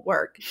know it will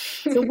work.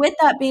 So with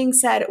that being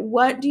said,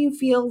 what do you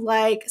feel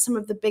like some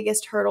of the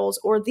biggest hurdles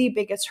or the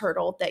biggest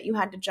hurdle that you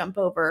had to jump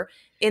over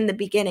in the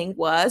beginning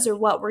was, or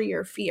what were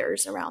your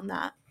fears around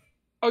that?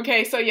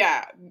 Okay, so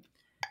yeah,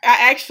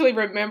 I actually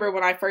remember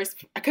when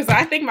because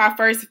I think my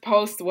first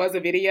post was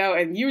a video,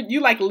 and you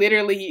like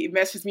literally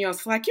messaged me on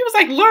Slack. You was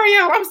like,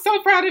 L'Oreal, I'm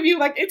so proud of you.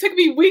 Like it took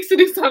me weeks to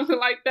do something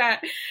like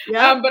that.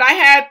 Yep. But I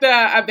had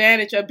the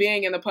advantage of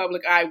being in the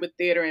public eye with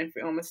theater and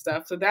film and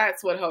stuff. So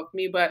that's what helped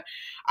me. But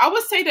I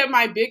would say that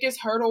my biggest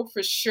hurdle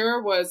for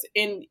sure was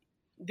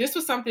this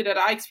was something that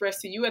I expressed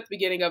to you at the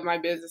beginning of my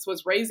business,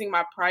 was raising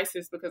my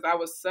prices because I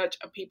was such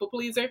a people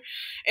pleaser.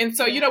 And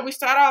so, we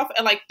start off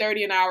at like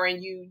 30 an hour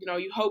and you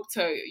hope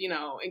to,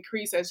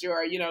 increase as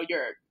your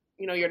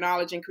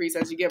knowledge increase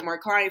as you get more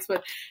clients.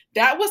 But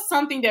that was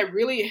something that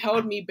really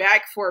held me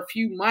back for a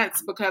few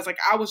months because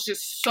I was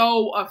just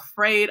so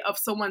afraid of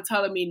someone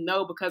telling me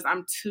no because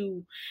I'm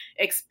too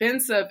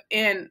expensive.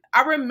 And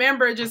I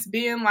remember just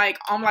being like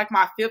on like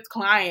my 5th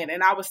client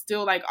and I was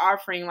still like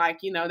offering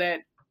that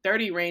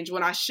 30 range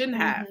when I shouldn't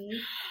have.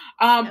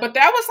 But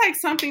that was like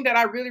something that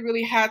I really,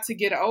 really had to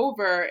get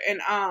over. And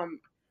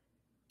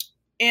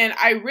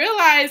I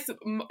realized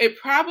it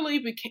probably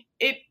became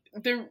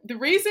the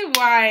reason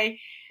why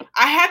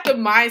I had the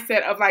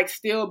mindset of like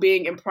still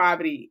being in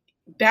poverty.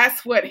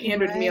 That's what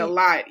hindered me a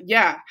lot.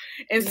 Yeah.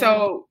 And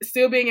so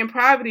still being in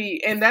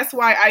poverty. And that's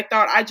why I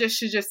thought I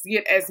should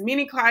get as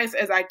many clients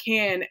as I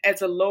can at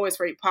the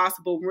lowest rate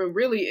possible, when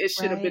really it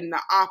should have been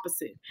the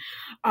opposite.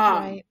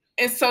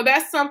 And so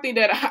that's something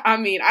that, I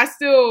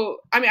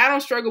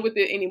don't struggle with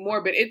it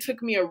anymore, but it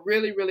took me a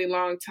really, really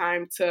long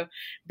time to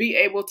be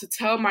able to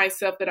tell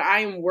myself that I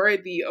am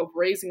worthy of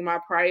raising my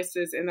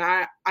prices. And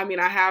I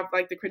have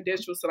like the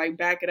credentials to like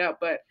back it up,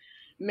 but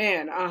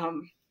man,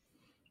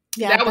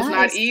 Yeah, That was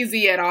not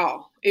easy at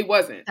all. It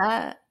wasn't.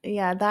 that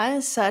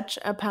is such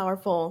a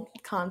powerful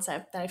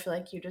concept that I feel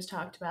like you just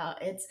talked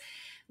about. It's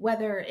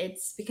whether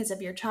it's because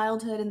of your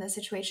childhood and the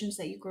situations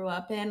that you grew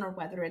up in, or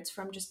whether it's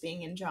from just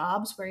being in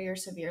jobs where you're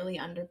severely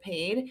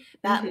underpaid,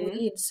 that Mm-hmm.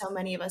 leads so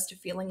many of us to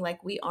feeling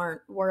like we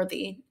aren't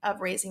worthy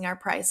of raising our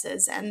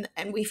prices, and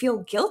we feel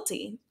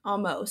guilty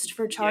almost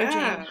for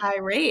charging Yeah. high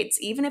rates,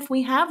 even if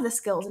we have the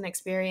skills and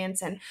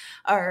experience and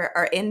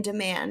are in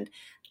demand.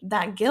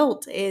 That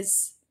guilt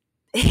is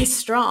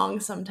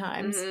strong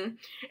sometimes. Hmm.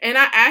 And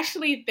I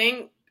actually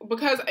think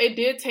because it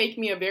did take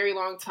me a very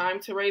long time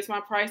to raise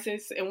my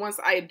prices, and once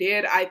I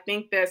did, I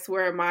think that's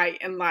where my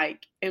and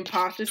like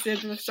imposter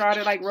syndrome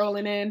started like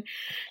rolling in,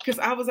 because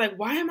I was like,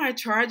 why am I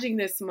charging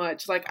this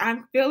much? Like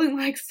I'm feeling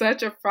like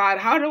such a fraud.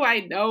 How do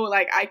I know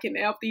like I can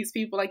help these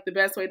people like the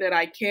best way that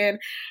I can?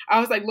 I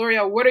was like,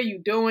 L'Oreal, what are you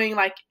doing?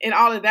 Like and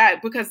all of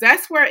that, because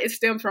that's where it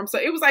stems from. So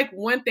it was like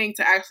one thing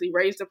to actually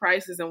raise the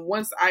prices, and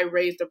once I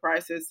raised the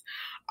prices,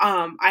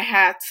 I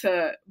had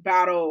to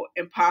battle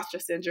imposter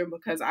syndrome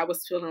because I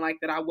was feeling like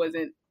that I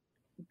wasn't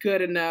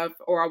good enough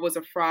or I was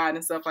a fraud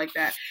and stuff like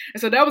that.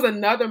 And so that was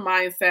another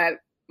mindset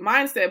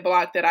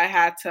block that I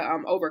had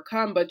to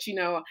overcome. But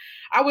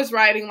I was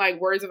writing like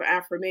words of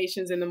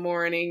affirmations in the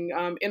morning,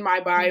 in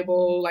my Mhm.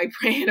 Bible, like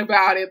praying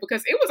about it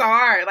because it was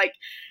hard. Like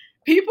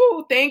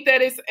people think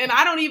that it's, and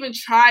I don't even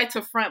try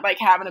to front like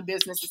having a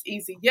business is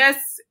easy. Yes,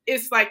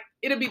 it's like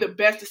it'll be the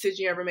best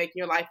decision you ever make in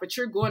your life, but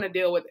you're going to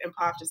deal with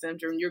imposter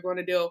syndrome. You're going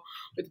to deal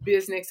with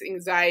business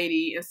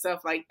anxiety and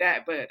stuff like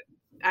that. But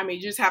I mean,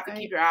 you just have to keep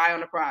Right. your eye on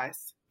the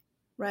prize.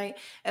 Right.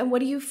 And what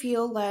do you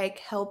feel like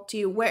helped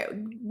you? Where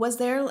was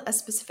there a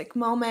specific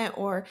moment,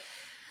 or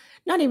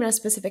not even a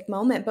specific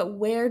moment, but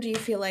where do you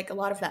feel like a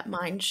lot of that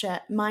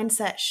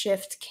mindset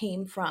shift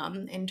came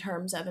from in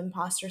terms of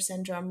imposter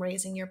syndrome,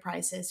 raising your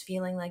prices,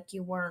 feeling like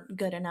you weren't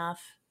good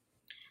enough?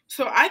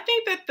 So I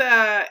think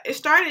that it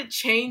started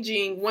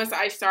changing once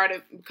I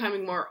started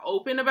becoming more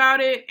open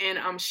about it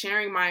and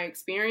sharing my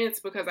experience,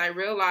 because I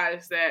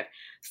realized that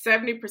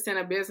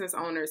 70% of business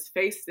owners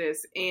face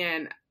this,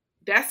 and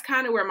that's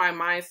kind of where my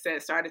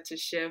mindset started to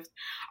shift.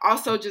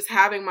 Also, just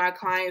having my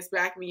clients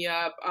back me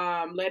up,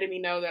 letting me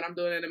know that I'm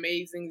doing an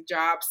amazing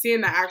job,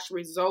 seeing the actual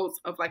results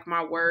of like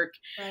my work,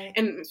 Right.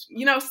 and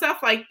stuff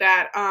like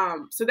that.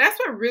 So that's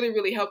what really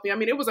really helped me. I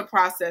mean, it was a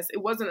process.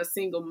 It wasn't a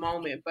single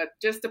moment, but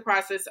just the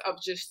process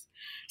of just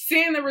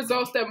seeing the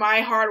results that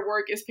my hard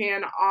work is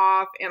paying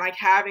off, and like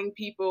having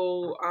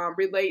people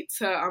relate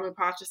to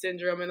imposter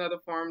syndrome and other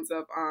forms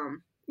of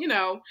you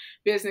know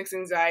business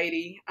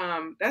anxiety.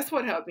 That's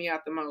what helped me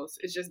out the most,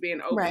 is just being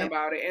open Right.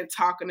 about it and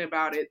talking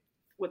about it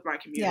with my Yeah.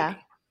 community.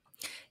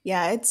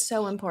 Yeah, it's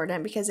so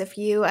important because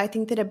I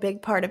think that a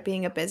big part of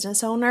being a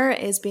business owner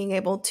is being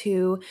able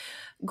to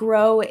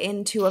grow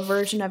into a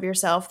version of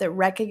yourself that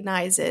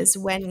recognizes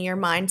when your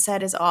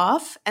mindset is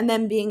off, and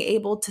then being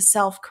able to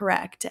self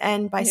correct.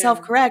 And by self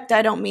Yeah. correct,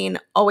 I don't mean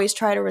always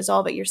try to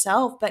resolve it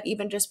yourself, but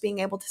even just being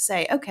able to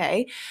say,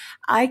 okay,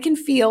 I can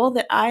feel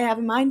that I have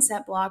a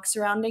mindset block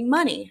surrounding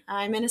money.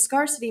 I'm in a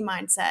scarcity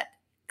mindset.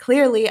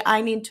 Clearly,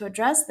 I need to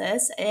address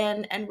this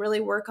and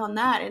really work on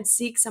that and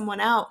seek someone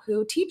out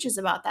who teaches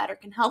about that or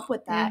can help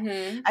with that.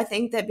 Mm-hmm. I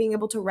think that being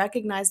able to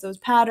recognize those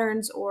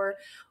patterns or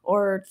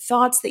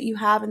thoughts that you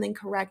have and then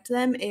correct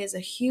them is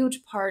a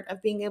huge part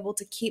of being able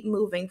to keep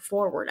moving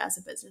forward as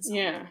a business owner.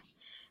 Yeah.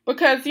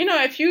 Because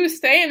if you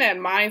stay in that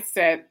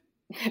mindset,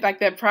 like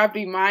that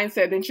poverty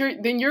mindset,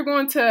 then you're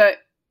going to.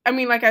 I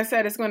mean, like I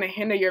said, it's going to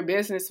hinder your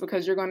business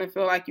because you're going to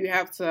feel like you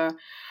have to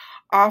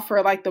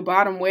offer like the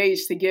bottom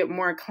wage to get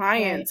more Right.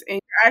 clients, and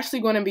you're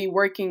actually going to be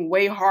working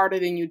way harder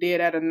than you did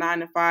at a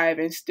 9 to 5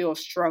 and still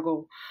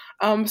struggle.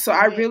 So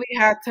I Right. really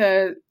had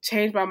to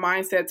change my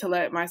mindset to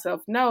let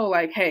myself know,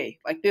 like, hey,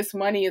 like this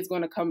money is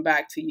going to come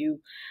back to you.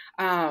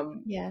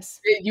 Um, Yes.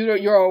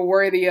 you're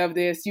worthy of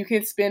this. You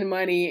can spend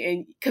money,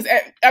 and because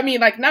I mean,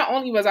 like, not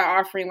only was I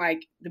offering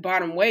like the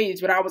bottom wage,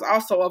 but I was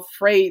also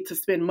afraid to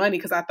spend money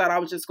because I thought I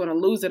was just going to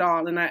lose it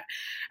all, and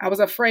I was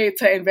afraid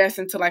to invest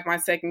into like my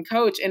second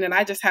coach, and then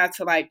I just had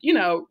to like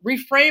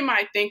reframe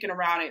my thinking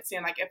around it,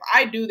 saying like if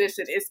I do this,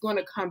 it's going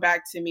to come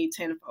back to me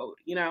tenfold.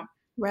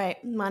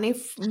 Right. Money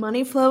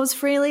flows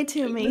freely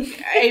to me.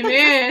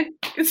 Amen.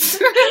 And So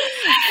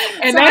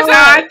that's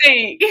how I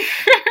think.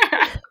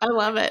 I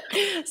love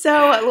it.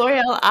 So,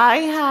 L'Oreal, I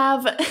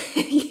have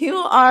you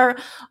are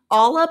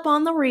all up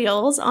on the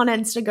reels on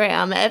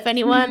Instagram. If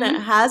anyone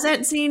Mhm.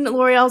 hasn't seen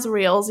L'Oreal's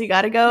reels, you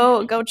got to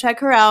go check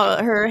her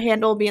out. Her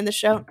handle will be in the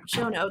show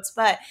notes.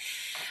 But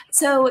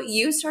so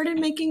you started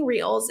making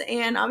reels,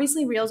 and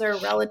obviously reels are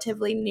a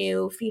relatively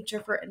new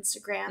feature for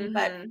Instagram,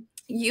 but Mhm.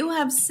 you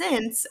have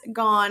since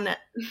gone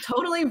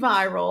totally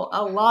viral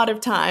a lot of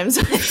times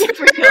with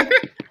your reels.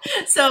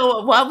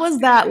 So, what was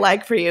that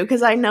like for you?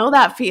 Because I know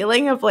that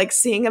feeling of like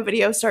seeing a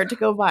video start to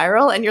go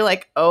viral and you're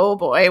like, oh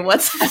boy,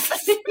 what's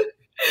happening?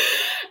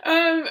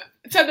 um,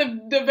 so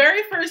the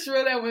very first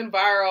reel that went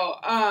viral,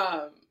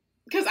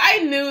 because I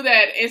knew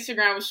that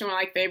Instagram was showing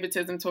like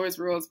favoritism towards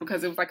Reels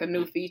because it was like a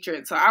new feature.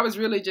 And so I was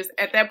really just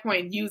at that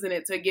point using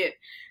it to get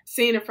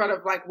seen in front of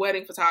like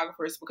wedding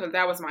photographers because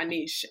that was my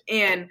niche.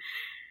 And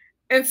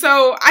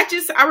so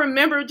I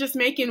remember just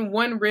making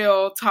one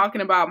reel talking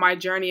about my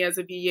journey as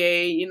a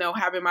VA, you know,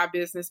 having my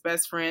business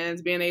best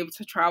friends, being able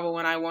to travel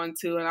when I want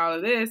to and all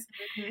of this.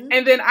 Mm-hmm.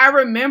 And then I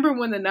remember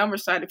when the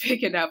numbers started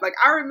picking up. Like,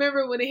 I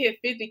remember when it hit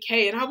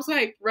 50K and I was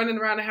like running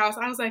around the house.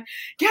 I was like,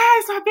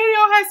 guys, my video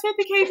has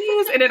 50K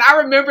views. And then I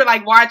remember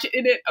like watching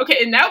it.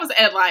 Okay. And that was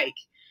at like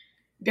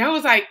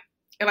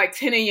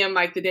 10 a.m.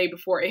 like the day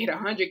before it hit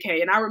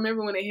 100K. And I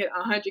remember when it hit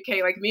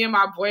 100K, like me and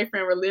my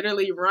boyfriend were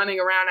literally running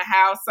around the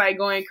house, like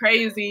going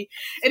crazy.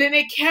 And then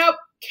it kept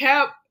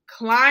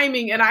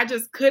climbing and I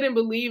just couldn't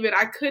believe it.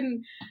 I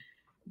couldn't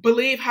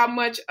believe how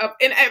much of,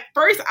 and at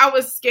first I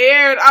was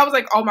scared. I was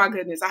like, oh my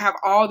goodness, I have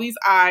all these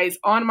eyes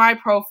on my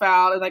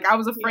profile. And like, I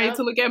was afraid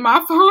to look at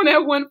my phone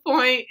at one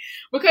point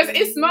because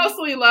it's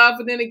mostly love.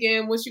 But then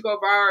again, once you go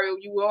viral,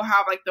 you will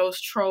have like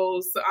those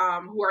trolls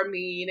who are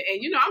mean.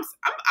 And you know, I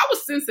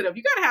was sensitive.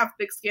 You got to have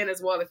thick skin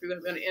as well if you're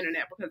going to be on the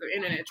internet because of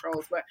internet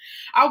trolls. But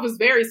I was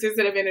very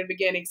sensitive in the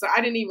beginning. So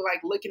I didn't even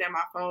like looking at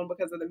my phone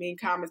because of the mean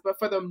comments. But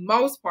for the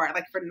most part,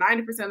 like for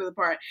 90% of the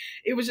part,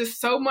 it was just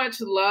so much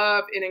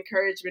love and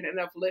encouragement and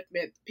upliftment.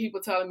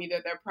 People telling me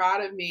that they're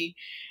proud of me.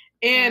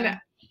 And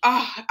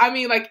I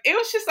mean, like, it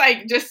was just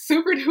like just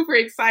super duper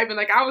excitement.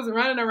 Like I was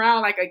running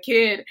around like a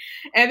kid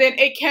and then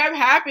it kept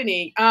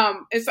happening.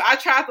 And so I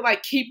tried to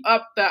like keep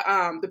up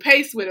the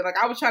pace with it. Like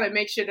I was trying to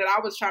make sure that I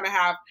was trying to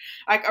have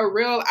like a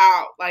reel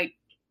out, like,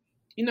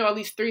 you know, at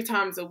least 3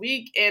 times a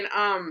week. And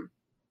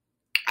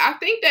I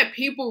think that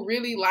people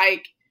really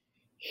like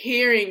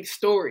hearing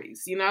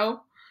stories, you know?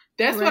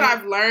 That's what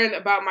I've learned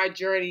about my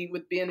journey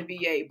with being a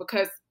VA,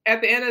 because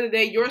at the end of the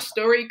day, your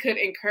story could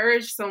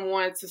encourage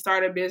someone to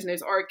start a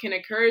business or it can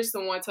encourage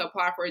someone to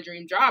apply for a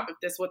dream job if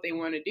that's what they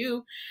want to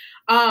do.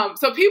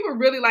 So people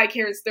really like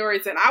hearing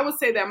stories. And I would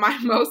say that my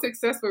most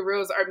successful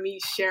reels are me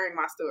sharing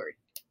my story.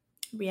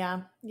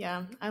 Yeah.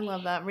 I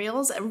love that.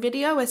 Reels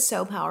video is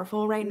so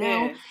powerful right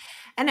now.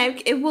 And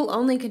it will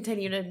only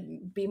continue to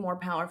be more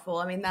powerful.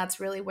 I mean, that's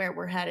really where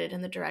we're headed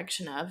in the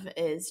direction of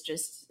is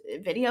just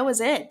video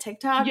is it.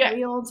 TikTok,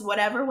 Reels,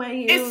 whatever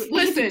way you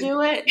can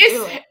do it,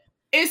 do it.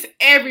 It's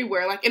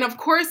everywhere. Like, and of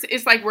course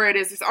it's like where it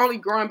is. It's only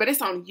growing, but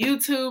it's on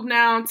YouTube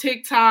now,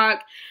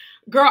 TikTok.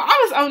 Girl,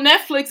 I was on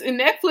Netflix and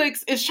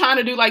Netflix is trying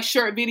to do like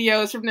short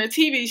videos from their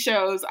TV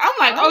shows. I'm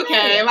like,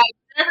 okay, like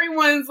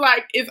everyone's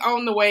like, it's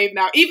on the wave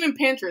now. Even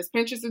Pinterest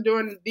is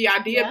doing the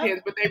idea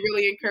pins, but they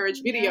really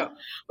encourage video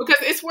because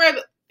it's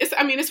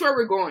where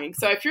we're going.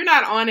 So if you're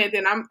not on it,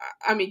 then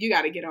you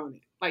got to get on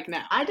it like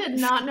now. I did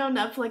not know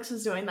Netflix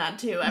was doing that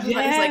too.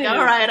 Everybody's like,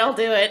 all right, I'll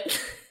do it.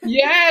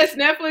 Yes,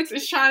 Netflix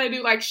is trying to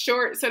do like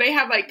short. So they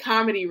have like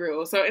comedy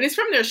reels. So, and it's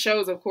from their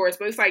shows, of course,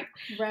 but it's like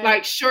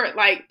like short,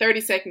 like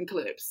 30-second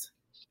clips.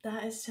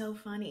 That is so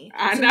funny.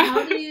 I know.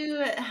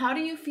 How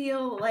do you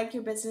feel like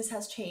your business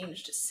has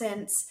changed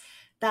since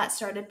that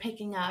started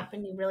picking up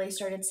and you really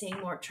started seeing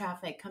more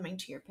traffic coming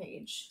to your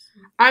page?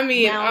 I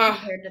mean, now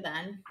compared to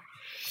then.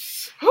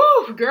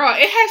 Whew, girl,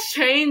 it has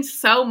changed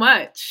so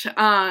much.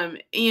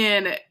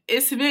 And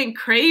it's been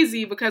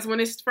crazy because when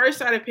it first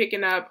started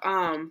picking up,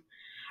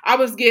 I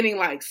was getting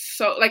like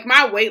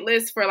my wait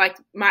list for like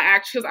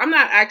because I'm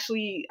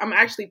actually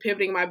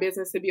pivoting my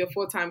business to be a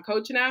full-time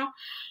coach now.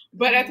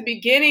 But at the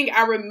beginning,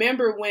 I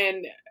remember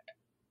when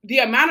the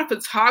amount of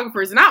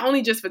photographers, not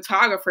only just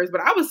photographers,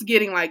 but I was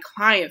getting like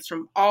clients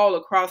from all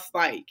across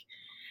like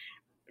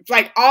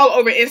all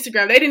over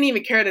Instagram. They didn't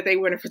even care that they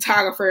weren't a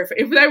photographer.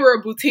 If they were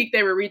a boutique,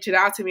 they were reaching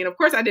out to me. And of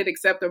course I did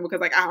accept them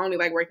because like I only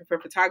like working for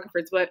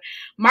photographers, but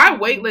my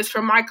wait list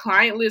from my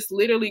client list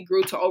literally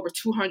grew to over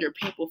 200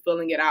 people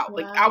filling it out.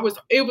 Wow. Like I was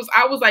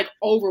like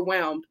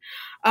overwhelmed.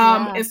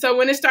 And so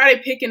when it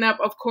started picking up,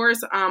 of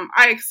course,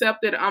 I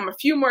accepted a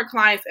few more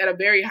clients at a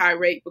very high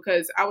rate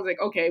because I was like,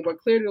 okay, well,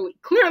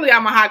 clearly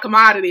I'm a high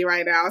commodity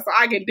right now, so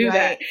I can do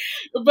that.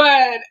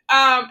 But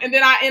and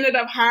then I ended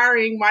up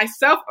hiring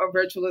myself a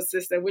virtual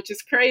assistant, which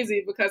is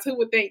crazy because who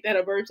would think that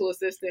a virtual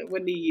assistant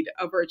would need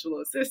a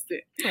virtual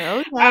assistant?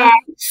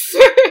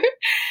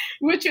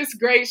 Which is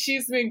great.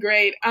 She's been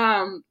great.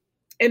 And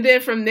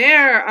then from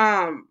there,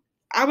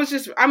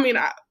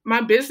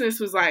 my business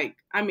was like,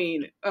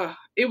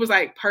 it was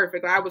like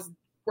perfect. I was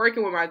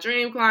working with my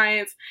dream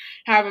clients,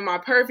 having my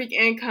perfect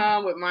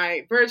income with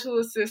my virtual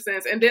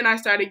assistants. And then I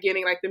started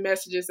getting like the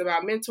messages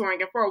about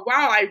mentoring. And for a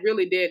while, I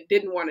really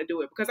didn't want to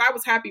do it because I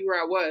was happy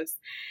where I was.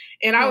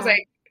 And I was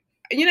like,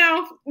 you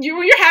know,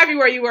 you're happy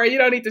where you were. You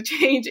don't need to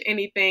change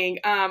anything.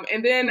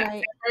 And then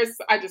at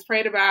first I just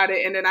prayed about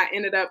it. And then I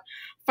ended up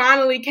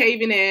finally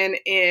caving in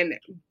and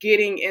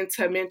getting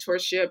into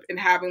mentorship and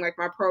having like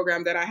my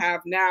program that I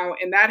have now.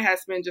 And that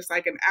has been just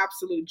like an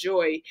absolute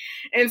joy.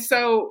 And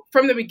so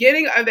from the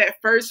beginning of that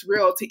first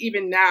reel to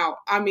even now,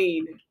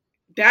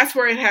 that's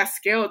where it has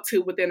scaled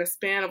to within a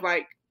span of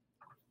like,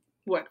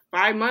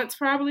 5 months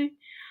probably.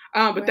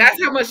 But Right.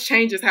 that's how much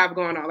changes have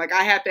going on. Like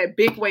I had that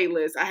big wait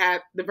list. I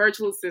had the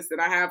virtual assistant.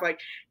 I have like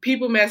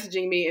people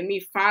messaging me and me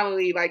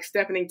finally like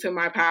stepping into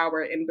my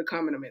power and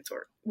becoming a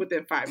mentor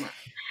within 5 months.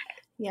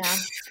 Yeah.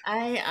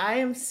 I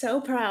am so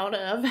proud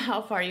of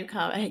how far you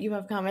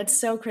have come. It's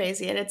so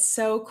crazy and it's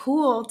so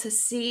cool to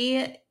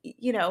see,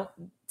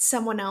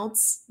 someone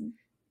else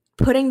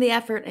putting the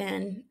effort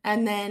in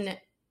and then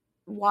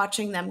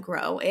watching them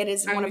grow. It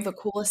is I one of mean, the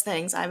coolest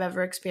things I've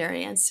ever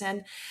experienced.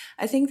 And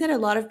I think that a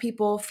lot of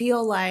people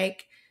feel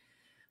like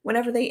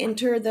whenever they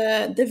enter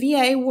the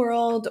VA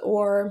world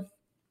or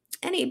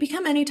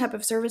become any type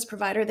of service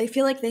provider, they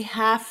feel like they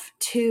have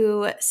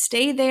to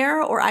stay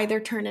there or either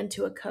turn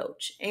into a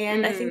coach.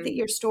 And I think that mm,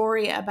 your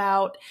story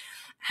about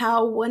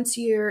how once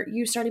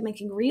you started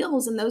making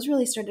reels and those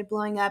really started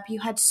blowing up,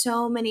 you had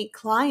so many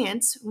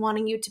clients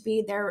wanting you to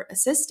be their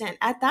assistant.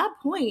 At that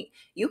point,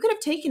 you could have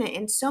taken it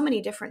in so many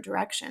different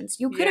directions.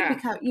 You could have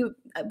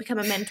yeah. become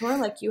a mentor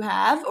like you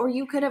have, or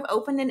you could have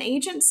opened an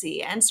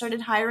agency and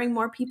started hiring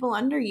more people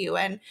under you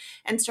and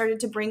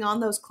started to bring on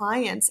those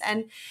clients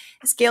and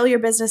scale your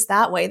business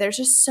that way. There's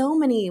just so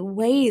many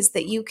ways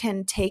that you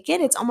can take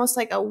it. It's almost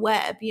like a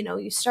web.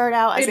 You start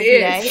out as It a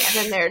VA, and is.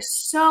 then there's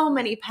so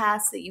many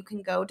paths that you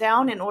can go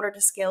down in order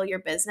to scale your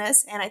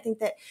business. And I think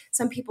that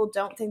some people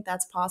don't think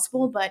that's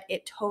possible, but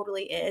it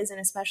totally is. And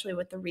especially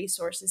with the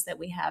resources that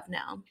we have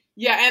now.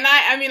 Yeah, and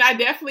I mean, I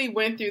definitely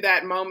went through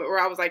that moment where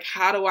I was like,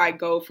 how do I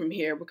go from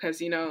here? Because,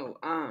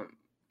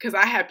 because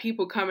I had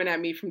people coming at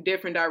me from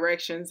different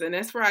directions. And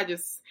that's where I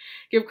just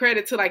give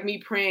credit to like me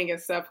praying and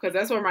stuff, because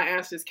that's where my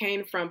answers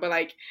came from. But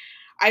like,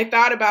 I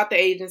thought about the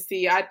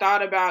agency. I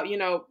thought about,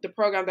 the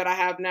program that I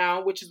have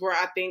now, which is where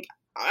I think,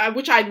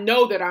 which I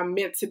know that I'm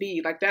meant to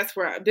be. Like, that's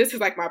where, this is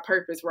like my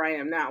purpose where I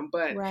am now.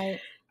 But, Right.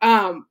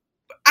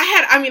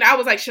 I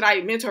was like, should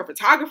I mentor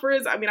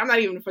photographers? I mean, I'm not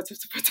even a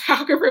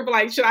photographer, but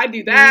like, should I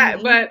do that?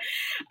 Mm-hmm.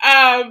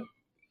 But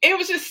it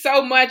was just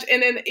so much.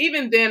 And then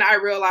even then I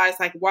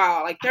realized like,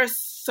 wow, like there's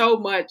so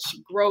much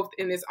growth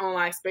in this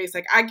online space.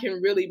 Like I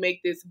can really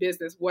make this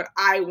business what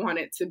I want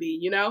it to be,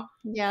 Yep.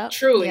 Yep.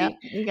 truly. You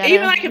Even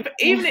gotta. like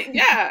even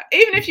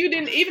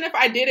if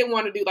I didn't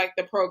want to do like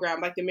the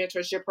program, like the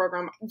mentorship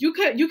program, you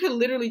could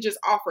literally just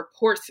offer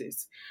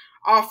courses,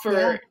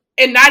 Yeah.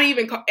 and not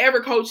even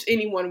ever coach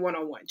anyone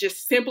one-on-one.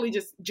 Just simply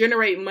just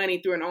generate money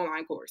through an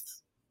online course.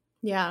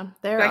 Yeah,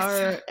 there Like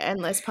are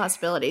endless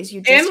possibilities. You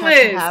just have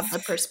to endless. have the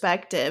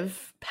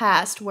perspective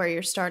past where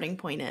your starting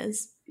point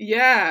is.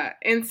 Yeah.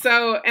 And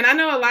I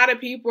know a lot of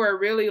people are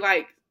really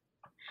like,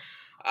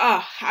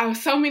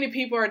 so many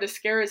people are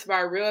discouraged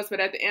by reels, but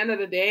at the end of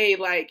the day,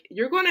 like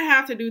you're going to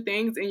have to do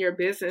things in your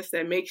business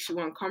that makes you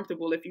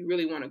uncomfortable if you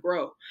really want to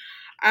grow.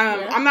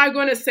 Yep, I'm not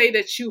going to say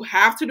that you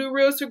have to do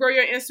reels to grow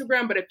your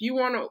Instagram, but if you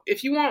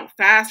want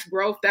fast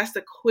growth, that's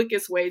the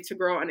quickest way to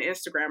grow on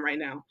Instagram right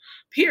now,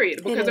 period,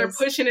 it because they're is.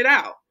 pushing it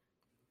out.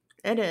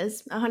 It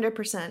is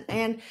 100%.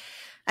 And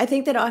I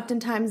think that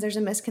oftentimes there's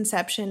a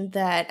misconception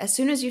that as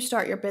soon as you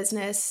start your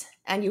business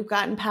and you've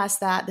gotten past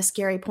that, the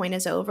scary point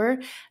is over.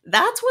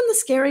 That's when the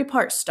scary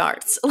part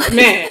starts.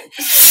 Man.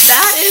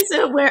 That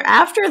is where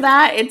after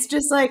that, it's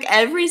just like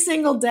every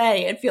single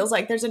day, it feels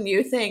like there's a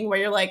new thing where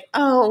you're like,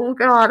 oh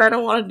God, I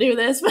don't want to do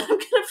this, but I'm going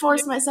to Yeah.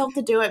 force myself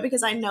to do it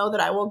because I know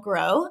that I will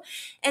grow.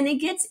 And it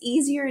gets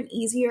easier and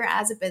easier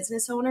as a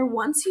business owner.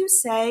 Once you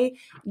say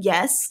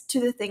yes to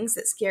the things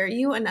that scare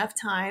you enough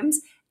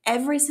times,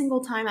 every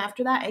single time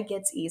after that, it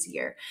gets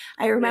easier.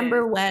 I Man.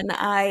 remember when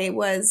I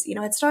was,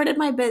 had started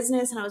my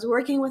business and I was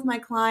working with my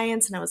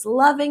clients and I was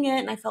loving it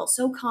and I felt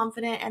so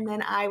confident. And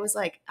then I was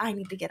like, I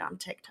need to get on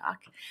TikTok.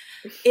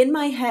 In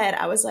my head,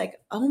 I was like,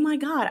 oh my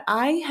God,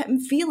 I am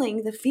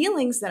feeling the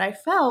feelings that I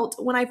felt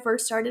when I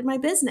first started my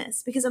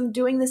business because I'm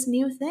doing this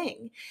new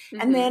thing.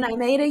 And then Mm-hmm. I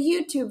made a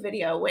YouTube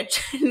video,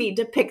 which I need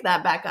to pick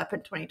that back up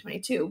in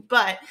 2022.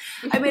 But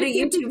I made a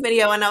YouTube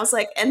video and I was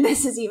like, and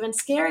this is even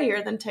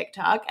scarier than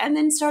TikTok. And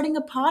then starting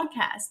a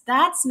podcast,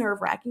 that's nerve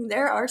wracking.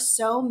 There are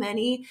so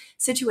many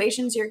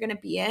situations you're going to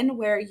be in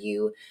where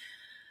you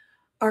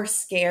are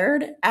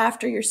scared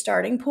after your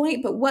starting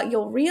point. But what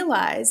you'll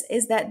realize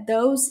is that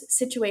those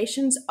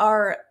situations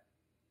are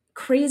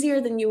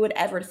crazier than you would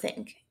ever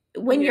think.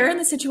 When you're in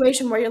Yeah. the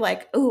situation where you're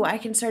like, ooh, I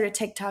can start a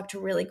TikTok to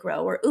really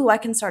grow, or ooh, I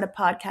can start a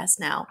podcast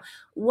now.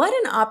 What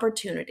an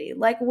opportunity.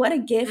 Like, what a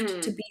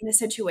gift to Mm. be in a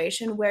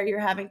situation where you're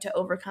having to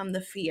overcome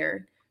the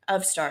fear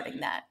of starting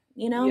that,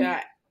 you know?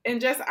 Yeah. And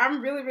just,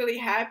 I'm really, really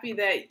happy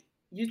that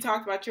you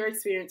talked about your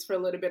experience for a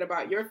little bit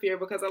about your fear,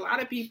 because a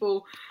lot of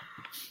people,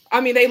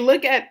 I mean, they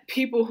look at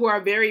people who are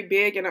very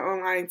big in the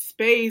online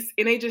space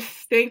and they just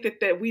think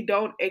that we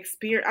don't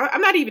experience.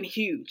 I'm not even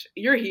huge.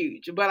 You're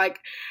huge. But like,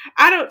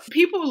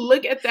 people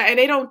look at that and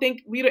they don't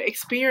think we don't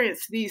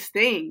experience these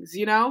things,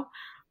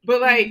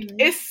 But like, Mhm.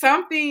 it's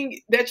something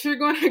that you're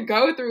going to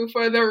go through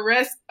for the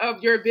rest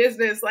of your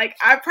business. Like,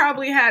 I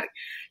probably had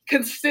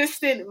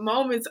consistent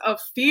moments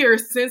of fear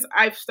since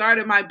I've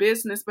started my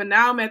business, but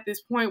now I'm at this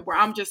point where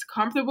I'm just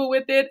comfortable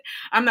with it.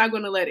 I'm not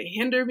going to let it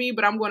hinder me,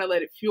 but I'm going to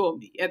let it fuel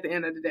me at the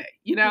end of the day,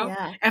 you know?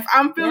 Yeah. If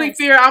I'm feeling Yes.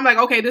 fear, I'm like,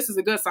 okay, this is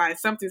a good sign.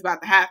 Something's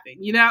about to happen,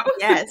 you know?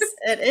 Yes,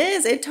 it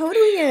is. It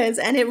totally is.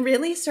 And it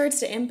really starts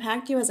to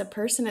impact you as a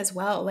person as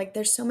well. Like,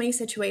 there's so many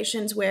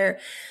situations where,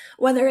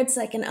 whether it's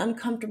like an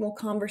uncomfortable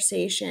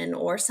conversation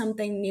or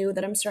something new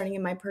that I'm starting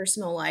in my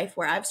personal life,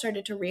 where I've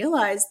started to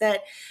realize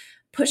that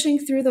pushing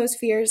through those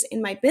fears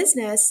in my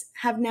business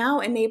have now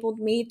enabled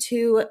me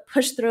to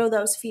push through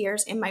those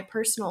fears in my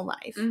personal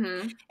life.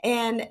 Mm-hmm.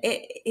 And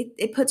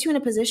it puts you in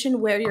a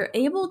position where you're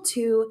able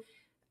to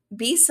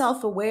be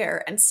self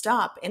aware and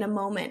stop in a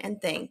moment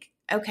and think,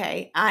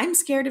 okay, I'm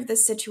scared of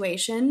this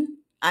situation.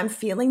 I'm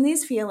feeling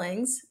these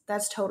feelings.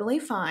 That's totally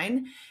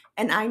fine.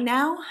 And I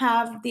now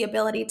have the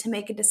ability to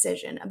make a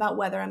decision about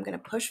whether I'm going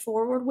to push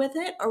forward with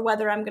it or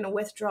whether I'm going to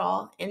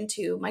withdraw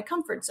into my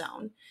comfort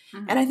zone.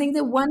 And I Mm-hmm. think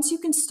that once you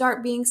can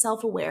start being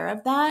self aware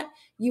of that,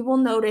 you will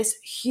notice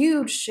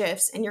huge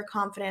shifts in your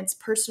confidence,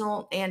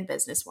 personal and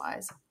business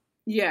wise.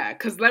 Yeah,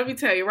 because let me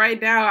tell you,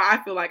 right now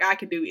I feel like I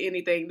can do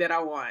anything that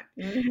I want,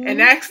 and Mm-hmm.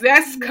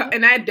 that's Yep.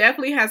 and that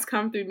definitely has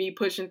come through me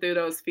pushing through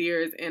those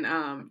fears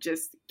and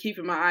just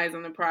keeping my eyes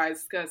on the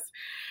prize. Because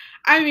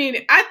I mean,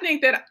 I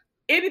think that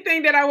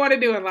anything that I want to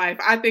do in life,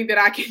 I think that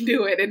I can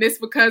do it, and it's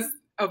because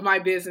of my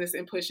business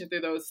and pushing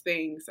through those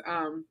things.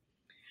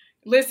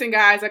 Listen,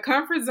 guys, a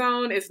comfort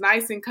zone is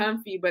nice and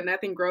comfy, but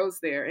nothing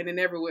grows there, and it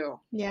never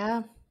will.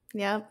 Yeah.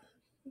 Yep.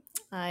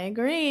 I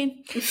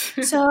agree.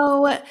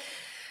 So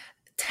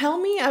tell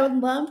me, I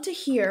would love to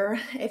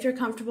hear, if you're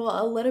comfortable,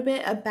 a little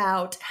bit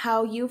about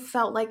how you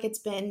felt like it's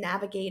been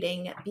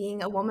navigating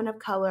being a woman of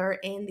color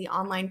in the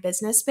online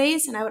business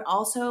space. And I would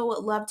also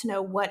love to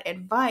know what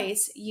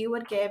advice you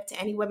would give to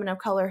any women of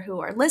color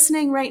who are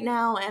listening right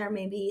now and are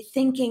maybe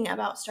thinking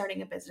about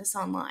starting a business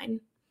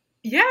online.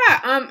 Yeah,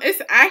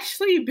 it's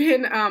actually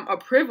been a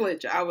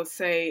privilege, I would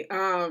say.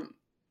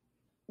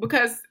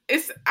 Because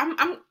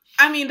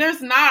I mean,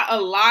 there's not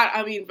a lot.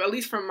 I mean, at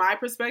least from my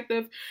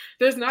perspective,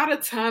 there's not a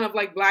ton of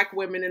like Black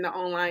women in the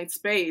online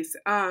space.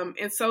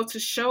 And so to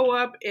show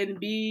up and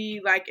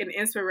be like an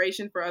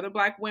inspiration for other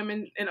Black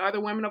women and other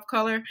women of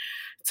color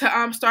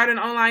to start an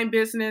online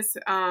business,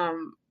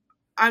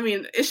 I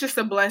mean, it's just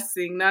a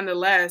blessing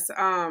nonetheless.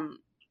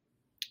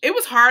 It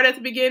was hard at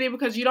the beginning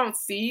because you don't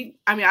see,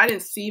 I mean, I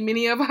didn't see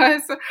many of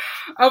us,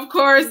 of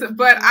course,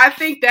 but Mhm. I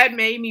think that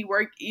made me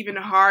work even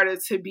harder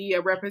to be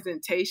a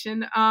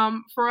representation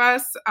for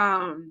us.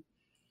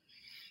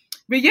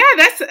 But yeah,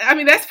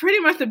 that's pretty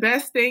much the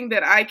best thing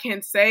that I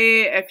can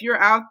say. If you're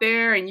out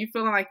there and you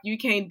feeling like you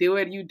can't do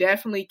it, you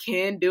definitely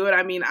can do it.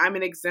 I mean, I'm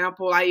an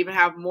example. I even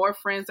have more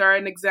friends that are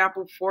an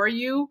example for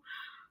you.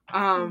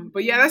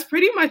 But yeah, Mhm. that's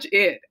pretty much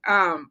it.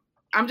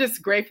 I'm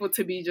just grateful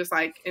to be just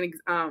like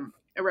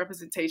a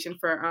representation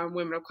for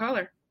women of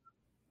color.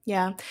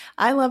 Yeah,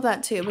 I love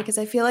that too because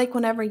I feel like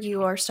whenever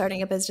you are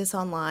starting a business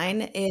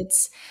online,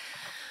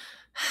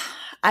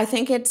 I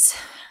think it's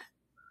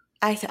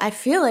I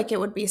feel like it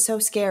would be so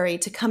scary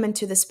to come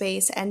into the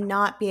space and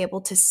not be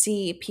able to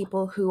see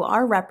people who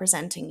are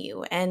representing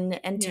you and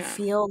to Yeah.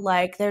 feel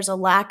like there's a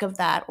lack of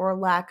that or a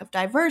lack of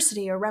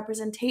diversity or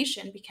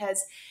representation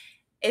because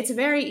it's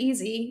very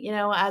easy,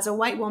 as a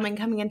white woman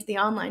coming into the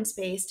online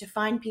space to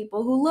find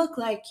people who look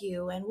like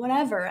you and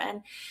whatever.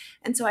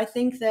 And so I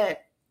think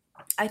that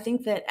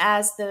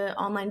as the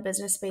online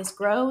business space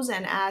grows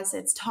and as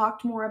it's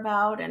talked more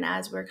about and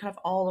as we're kind of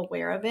all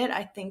aware of it,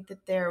 I think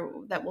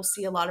that we'll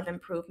see a lot of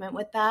improvement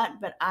with that.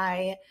 But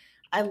I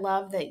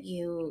love that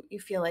you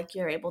feel like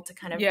you're able to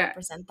kind of Yeah,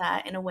 represent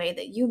that in a way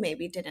that you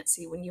maybe didn't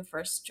see when you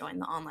first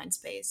joined the online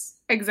space.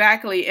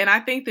 exactly. And I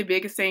think the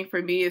biggest thing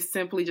for me is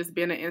simply just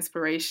being an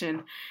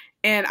inspiration.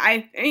 And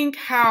I think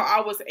how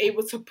I was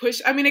able to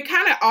push, I mean, it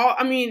kind of all,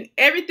 I mean,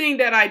 everything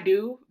that I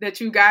do that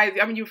you guys,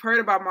 I mean, you've heard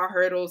about my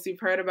hurdles, you've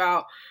heard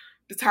about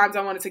the times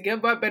I wanted to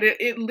give up, but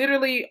it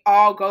literally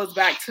all goes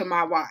back to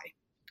my why.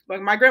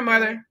 Like my Right.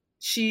 grandmother,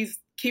 she's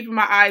keeping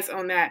my eyes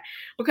on that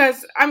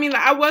because I mean,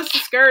 like, I was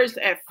discouraged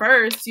at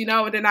first,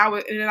 and then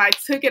I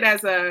took it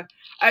as a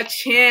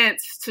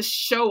chance to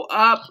show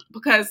up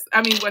because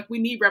I mean, like we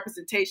need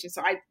representation.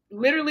 So I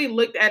literally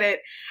looked at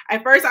it.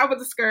 At first, I was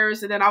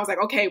discouraged, and then I was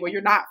like, okay, well,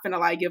 you're not finna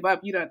like give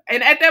up, you know.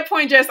 And at that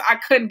point, just I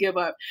couldn't give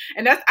up,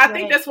 and I think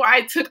Right. that's why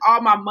I took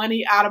all my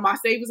money out of my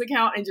savings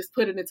account and just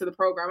put it into the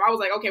program. I was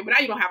like, okay, but now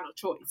you don't have no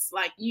choice.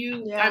 Like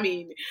I Yeah.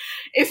 mean,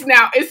 it's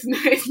now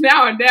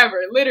or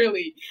never,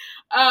 literally.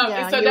 And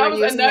Yeah. so You that were was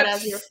using it another.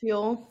 as your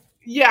fuel.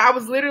 Yeah, I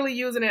was literally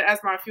using it as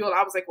my fuel.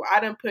 I was like, well, I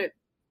didn't put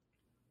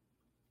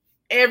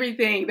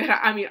everything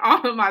I mean,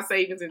 all of my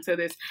savings into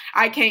this.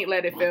 I can't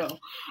let it fail.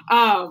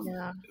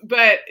 Yeah.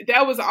 But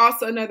that was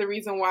also another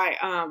reason why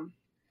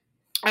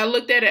I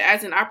looked at it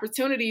as an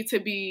opportunity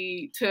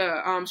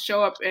to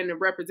show up and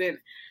represent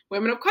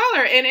women of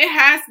color. And it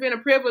has been a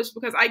privilege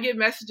because I get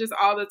messages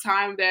all the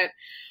time that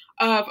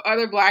of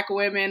other Black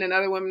women and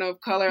other women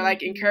of color, like,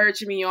 Mm-hmm.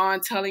 encouraging me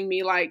on, telling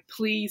me, like,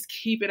 please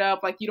keep it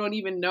up. Like, you don't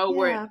even know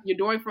what you're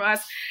doing for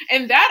us.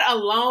 And that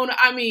alone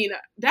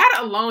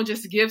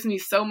just gives me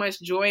so much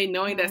joy,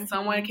 knowing that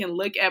someone can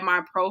look at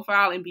my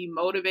profile and be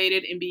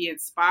motivated and be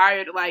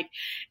inspired. Like,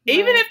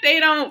 even if they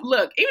don't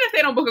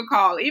book a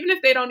call, even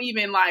if they don't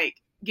even, like,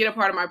 get a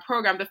part of my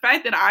program, the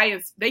fact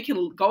that they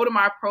can go to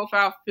my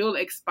profile, feel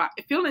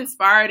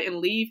inspired and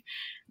leave,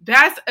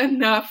 that's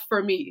enough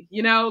for me,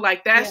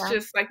 like, that's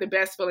just like the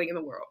best feeling in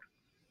the world.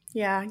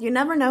 Yeah, you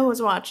never know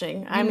who's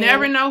watching. You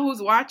never know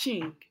who's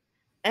watching.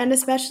 And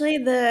especially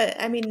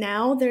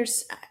now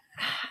there's,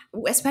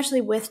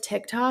 especially with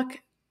TikTok,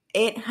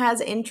 it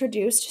has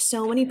introduced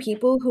so many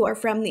people who are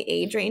from the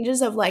age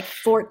ranges of like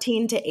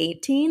 14 to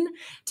 18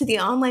 to the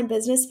online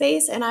business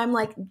space. And I'm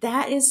like,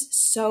 that is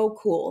so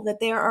cool that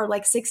there are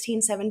like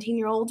 16,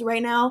 17-year-olds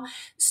right now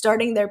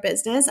starting their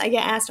business. I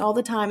get asked all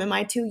the time, am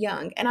I too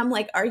young? And I'm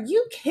like, are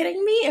you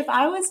kidding me? If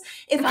I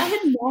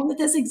had known that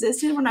this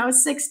existed when I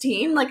was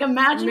 16, like,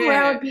 imagine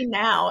where I would be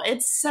now.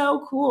 It's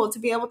so cool to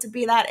be able to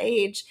be that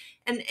age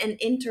and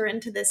enter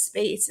into this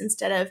space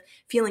instead of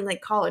feeling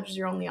like college is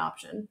your only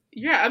option.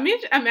 Yeah,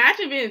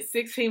 imagine being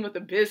 16 with a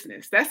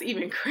business. That's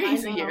even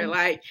crazier.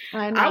 Like,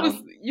 I was,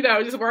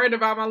 just worried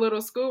about my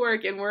little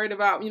schoolwork and worried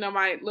about,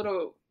 my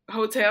little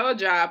hotel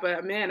job.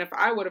 But man, if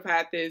I would have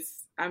had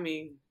this, I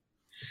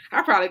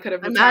probably could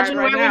have retired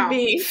right now. Imagine where we'd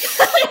be.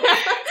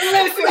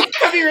 Listen, I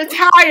could be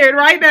retired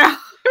right now.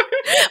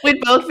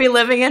 We'd both be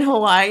living in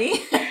Hawaii.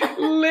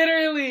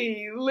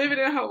 Literally living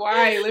in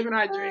Hawaii, living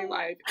our dream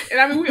life.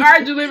 And we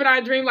are living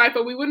our dream life,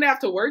 but we wouldn't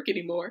have to work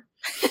anymore.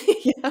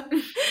 Yeah.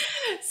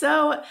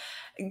 So,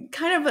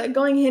 kind of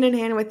going hand in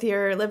hand with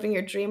your living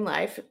your dream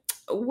life,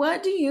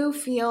 what do you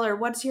feel, or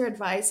what's your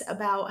advice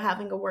about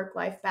having a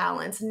work-life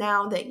balance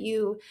now that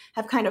you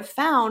have kind of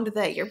found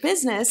that your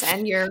business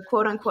and your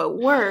quote-unquote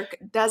work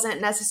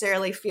doesn't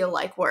necessarily feel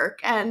like work?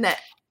 And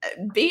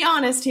be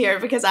honest here,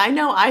 because I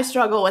know I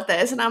struggle with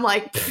this, and I'm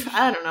like,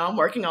 I don't know, I'm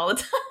working all the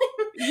time.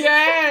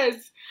 Yes.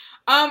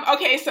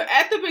 Okay, so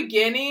at the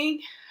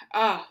beginning,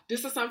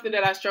 this is something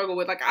that I struggle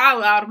with. Like, I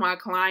allowed my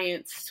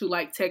clients to,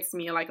 like, text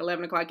me at like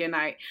 11 o'clock at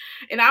night.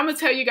 And I'm going to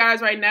tell you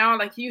guys right now,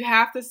 like, you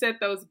have to set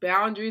those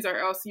boundaries or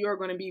else you are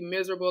going to be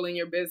miserable in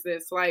your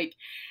business. Like,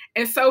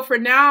 and so for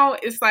now,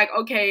 it's like,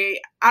 okay,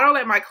 I don't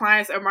let my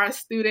clients or my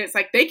students,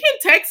 like, they can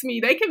text me,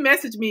 they can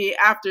message me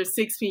after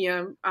 6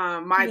 p.m.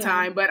 My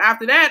time. But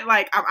after that,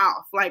 like, I'm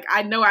off. Like,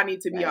 I know I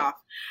need to be off.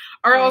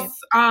 Or else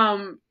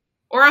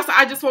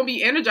I just won't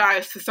be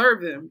energized to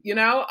serve them,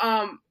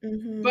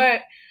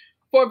 But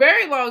for a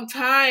very long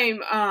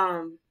time,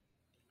 I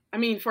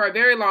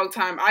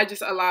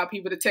just allowed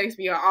people to text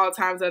me at all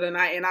times of the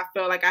night, and I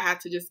felt like I had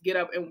to just get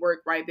up and work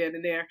right then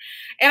and there.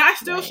 And I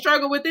still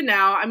struggle with it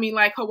now.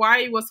 Like,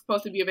 Hawaii was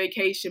supposed to be a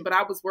vacation, but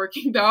I was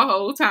working the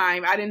whole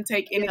time. I didn't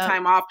take any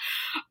time off.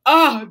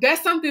 Oh,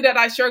 that's something that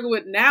I struggle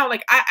with now.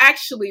 Like,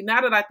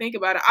 now that I think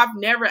about it, I've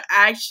never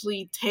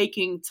actually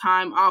taken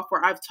time off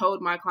where I've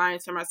told my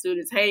clients or my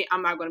students, hey,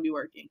 I'm not going to be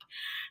working.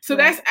 So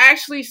that's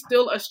actually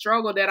still a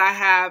struggle that I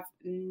have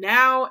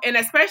now. And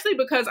especially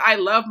because I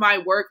love my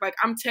work. Like,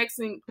 I'm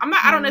texting,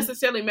 I don't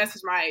necessarily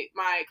message my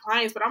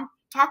clients, but I'm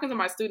talking to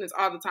my students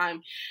all the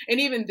time. And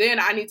even then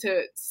I need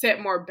to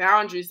set more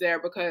boundaries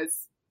there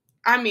because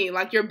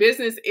like, your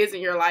business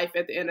isn't your life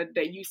at the end of the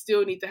day. You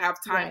still need to have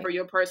time for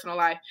your personal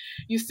life.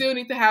 You still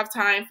need to have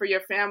time for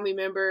your family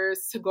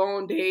members, to go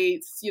on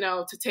dates,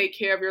 to take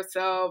care of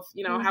yourself,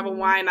 have a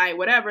wine night,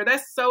 whatever.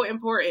 That's so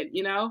important,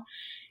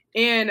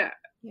 And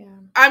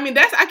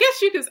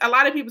a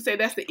lot of people say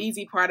that's the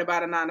easy part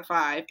about a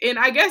 9-to-5. And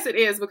I guess it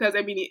is because,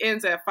 it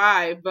ends at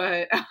 5,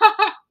 but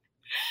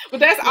but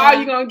that's all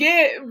you're going to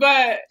get.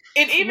 But,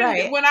 and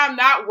even when I'm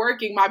not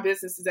working, my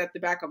business is at the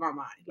back of my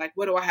mind. Like,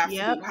 what do I have to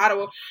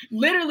do?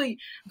 Literally,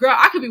 girl,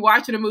 I could be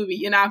watching a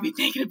movie and I'll be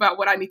thinking about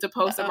what I need to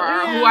post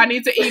tomorrow, who I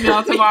need to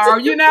email tomorrow,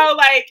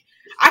 like,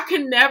 I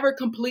can never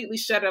completely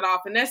shut it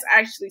off. And that's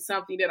actually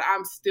something that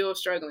I'm still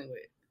struggling with.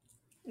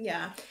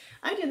 Yeah,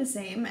 I do the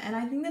same. And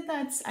I think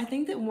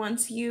that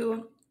once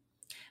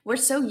we're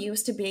so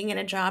used to being in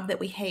a job that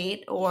we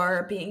hate,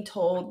 or being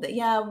told that,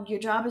 your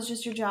job is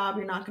just your job,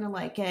 you're not going to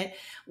like it.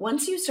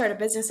 Once you start a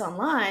business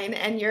online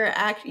and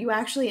you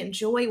actually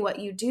enjoy what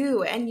you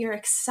do and you're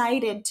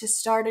excited to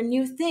start a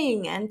new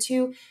thing and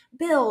to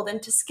build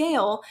and to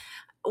scale,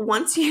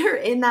 once you're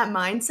in that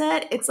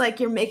mindset, it's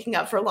like you're making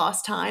up for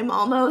lost time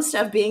almost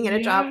of being in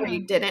a job where you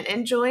didn't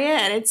enjoy it.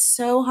 And it's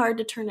so hard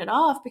to turn it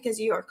off because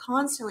you are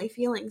constantly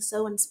feeling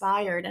so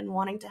inspired and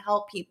wanting to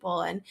help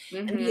people and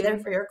be there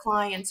for your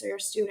clients or your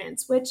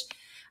students, which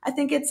I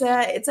think it's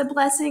a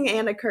blessing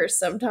and a curse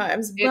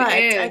sometimes. But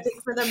I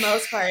think for the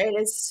most part, it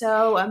is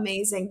so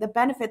amazing. The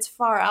benefits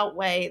far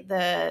outweigh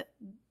the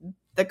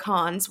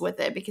cons with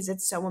it, because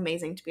it's so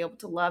amazing to be able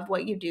to love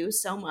what you do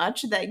so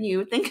much that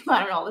you think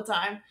about it all the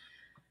time.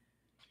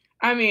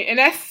 And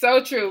that's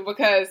so true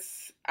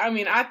because,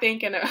 I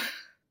think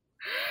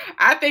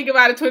I think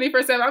about it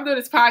 24/7. I'm doing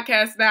this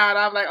podcast now, and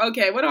I'm like,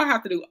 okay, what do I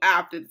have to do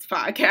after this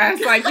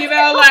podcast? Like,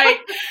 like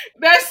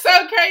that's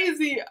so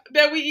crazy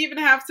that we even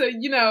have to,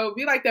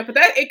 be like that. But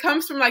it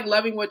comes from like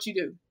loving what you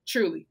do.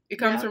 Truly, it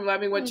comes from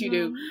loving what you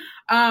do.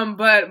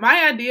 But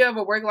my idea of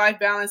a work-life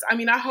balance, I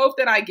mean, I hope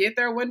that I get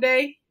there one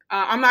day.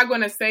 I'm not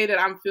going to say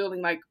that I'm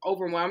feeling like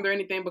overwhelmed or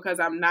anything, because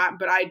I'm not,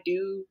 but I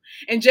do.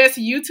 And just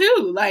you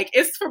too. Like,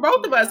 it's for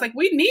both of us. Like,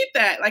 we need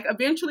that. Like,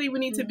 eventually we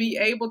need to be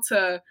able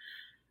to,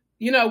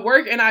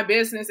 work in our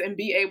business and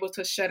be able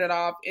to shut it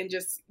off and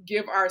just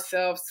give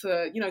ourselves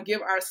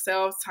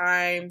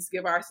time,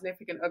 give our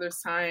significant others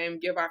time,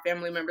 give our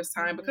family members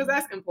time, because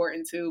that's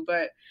important too.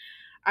 But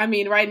I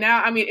mean, right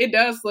now, it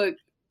does look,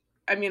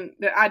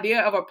 the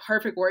idea of a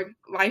perfect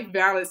work-life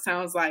balance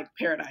sounds like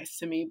paradise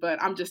to me,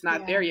 but I'm just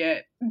not there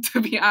yet,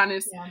 to be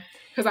honest,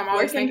 because I'm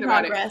always thinking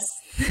about it.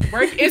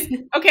 Work is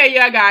okay,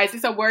 yeah, guys.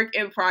 It's a work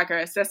in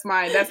progress. That's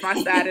my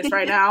status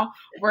right now.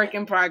 Work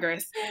in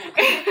progress.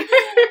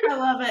 I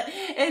love it.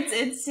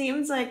 It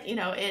seems like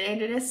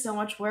it is so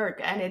much work,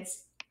 and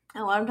it's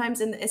a lot of times,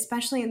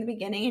 especially in the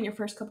beginning, in your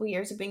first couple of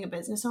years of being a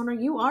business owner,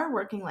 you are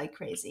working like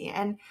crazy,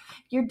 and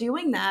you're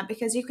doing that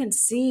because you can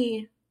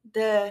see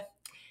the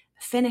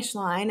finish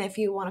line, if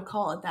you want to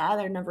call it that.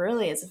 There never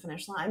really is a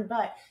finish line,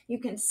 but you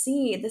can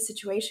see the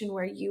situation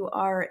where you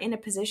are in a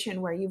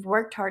position where you've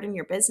worked hard in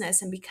your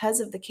business, and because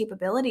of the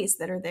capabilities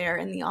that are there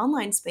in the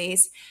online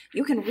space,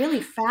 you can really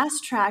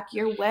fast track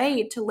your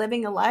way to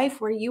living a life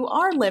where you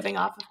are living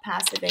off of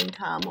passive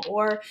income,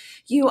 or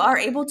you are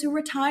able to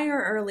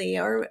retire early,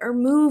 or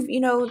move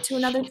to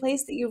another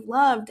place that you've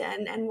loved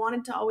and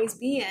wanted to always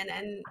be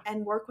in,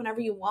 and work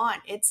whenever you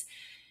want.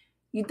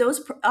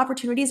 Those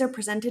opportunities are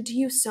presented to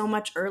you so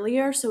much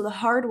earlier. So the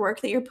hard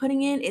work that you're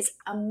putting in is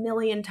a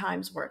million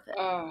times worth it.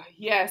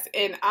 Yes.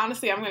 And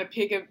honestly, I'm going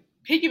to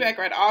piggyback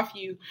right off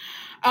you.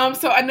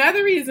 So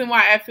another reason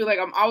why I feel like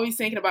I'm always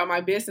thinking about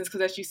my business,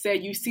 because as you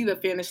said, you see the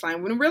finish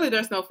line when really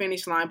there's no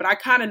finish line, but I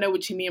kind of know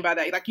what you mean by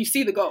that. Like, you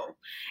see the goal.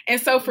 And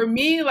so for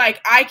me,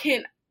 like, I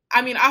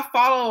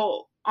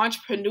follow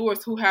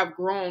entrepreneurs who have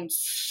grown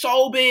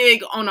so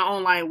big on the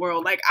online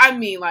world.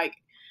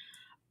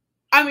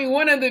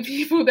 One of the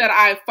people that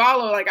I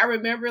follow, like, I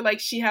remember, like,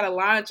 she had a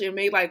launch and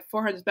made like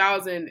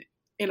 400,000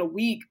 in a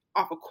week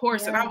off a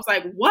course. And I was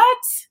like, what?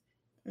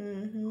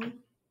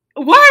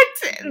 What?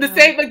 The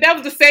same, like, that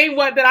was the same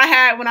one that I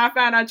had when I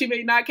found out you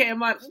made 9K a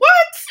month.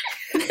 What?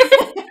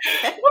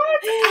 What?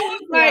 I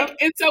was like,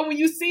 and so when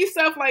you see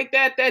stuff like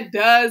that, that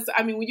does,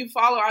 when you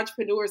follow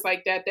entrepreneurs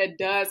like that, that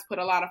does put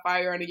a lot of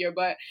fire under your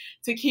butt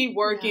to keep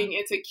working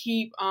and to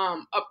keep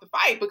up the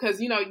fight, because,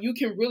 you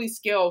can really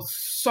scale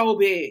so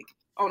big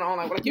on the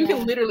online world. Like, you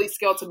can literally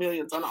scale to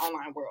millions on the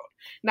online world.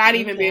 Not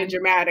even being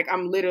dramatic.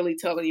 I'm literally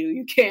telling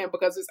you can,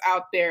 because it's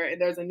out there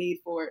and there's a need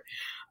for it.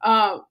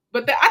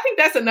 But I think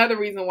that's another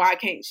reason why I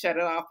can't shut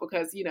it off,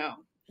 because,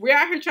 we're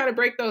out here trying to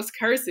break those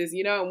curses,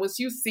 and once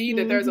you see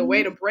that there's a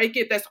way to break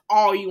it, that's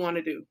all you want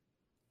to do.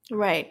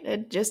 Right.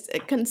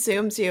 It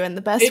consumes you in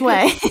the best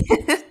way.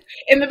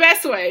 In the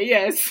best way,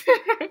 yes.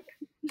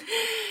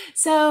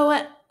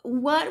 So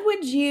what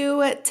would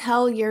you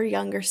tell your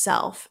younger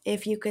self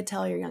if you could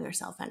tell your younger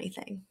self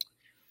anything?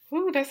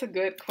 Ooh, that's a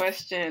good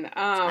question.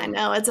 I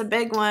know, it's a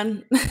big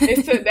one.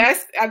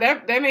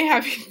 That may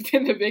have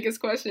been the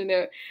biggest question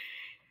that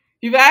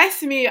you've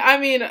asked me.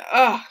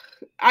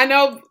 I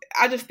know,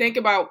 I just think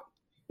about,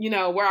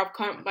 where I've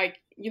come,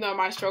 like,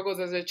 my struggles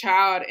as a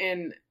child,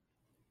 and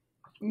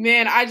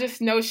man, I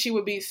just know she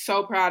would be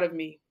so proud of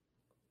me.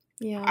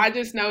 Yeah. I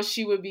just know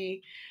she would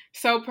be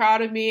so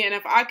proud of me. And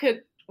if I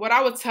could, what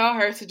I would tell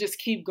her is to just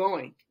keep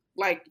going.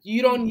 Like,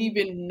 you don't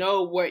even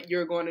know what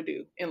you're going to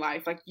do in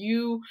life. Like,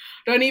 you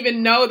don't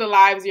even know the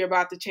lives you're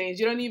about to change.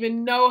 You don't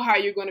even know how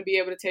you're going to be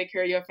able to take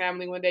care of your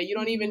family one day. You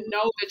don't even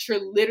know that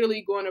you're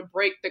literally going to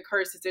break the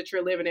curses that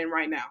you're living in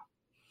right now.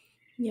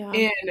 Yeah.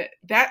 And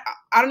that,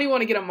 I don't even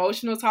want to get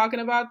emotional talking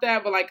about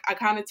that, but like, I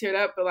kind of teared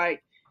up, but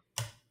like,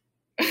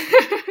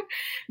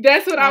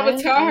 that's what I would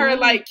tell her.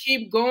 Like,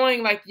 keep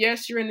going. Like,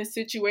 yes, you're in a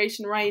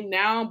situation right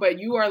now, but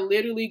you are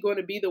literally going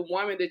to be the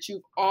woman that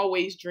you've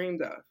always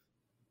dreamed of.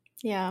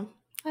 Yeah.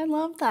 I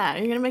love that.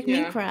 You're going to make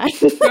me cry.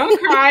 Don't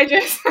cry.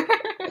 Just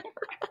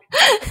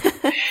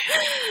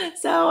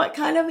So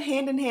kind of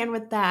hand in hand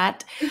with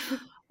that,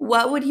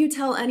 what would you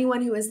tell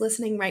anyone who is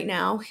listening right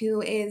now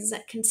who is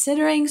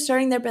considering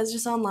starting their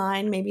business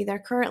online? Maybe they're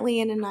currently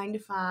in a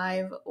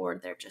 9-to-5, or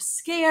they're just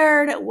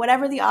scared,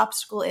 whatever the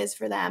obstacle is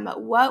for them.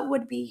 What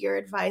would be your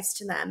advice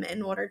to them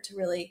in order to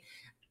really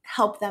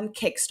help them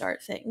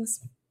kickstart things?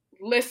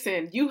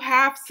 Listen, you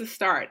have to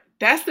start.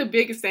 That's the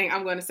biggest thing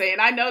I'm going to say.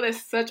 And I know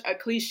that's such a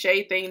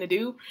cliche thing to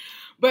do,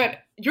 but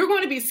you're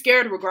going to be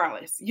scared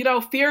regardless.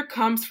 Fear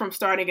comes from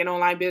starting an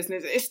online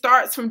business. It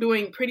starts from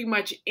doing pretty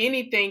much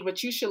anything,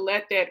 but you should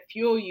let that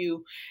fuel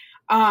you.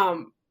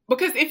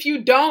 Because if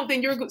you don't,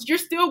 then you're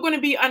still going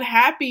to be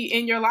unhappy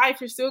in your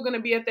life. You're still going to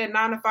be at that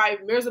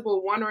 9-to-5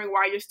 miserable, wondering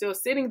why you're still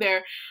sitting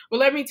there. But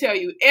let me tell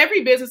you,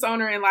 every business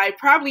owner in life,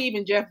 probably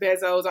even Jeff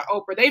Bezos or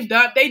Oprah,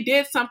 they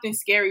did something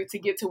scary to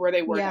get to where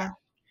they were now.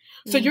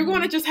 So you're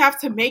going to just have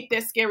to make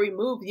that scary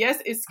move. Yes,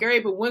 it's scary,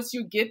 but once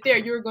you get there,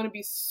 you're going to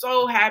be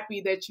so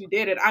happy that you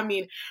did it. I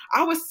mean,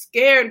 I was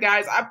scared,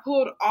 guys. I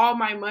pulled all of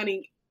my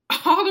money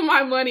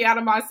out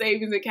of my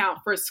savings account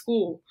for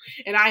school,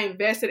 and I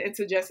invested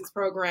into Justice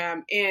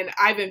program, and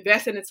I've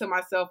invested into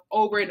myself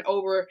over and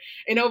over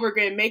and over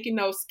again, making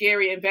those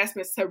scary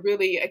investments to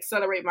really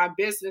accelerate my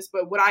business.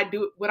 But would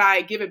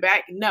I give it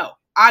back? No.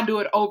 I do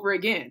it over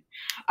again.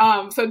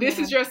 So this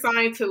is your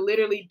sign to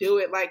literally do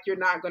it. Like, you're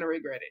not going to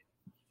regret it.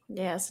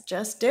 Yes,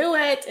 just do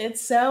it.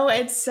 It's so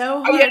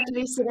hard to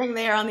be sitting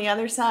there on the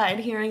other side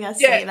hearing us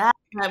say that.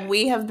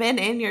 We have been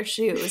in your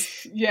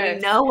shoes. We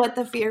know what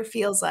the fear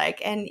feels like.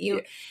 And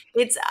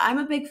I'm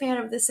a big fan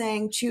of the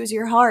saying, choose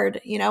your hard.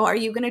 You know, are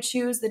you going to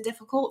choose the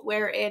difficult,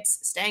 where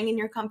it's staying in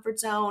your comfort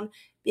zone,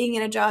 being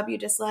in a job you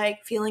dislike,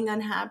 feeling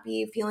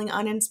unhappy, feeling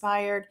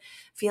uninspired,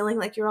 feeling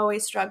like you're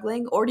always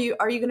struggling? Or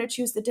are you going to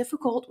choose the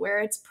difficult, where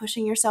it's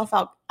pushing yourself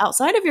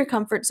outside of your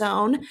comfort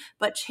zone,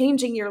 but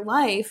changing your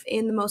life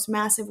in the most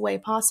massive way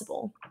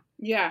possible?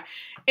 Yeah.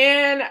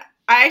 And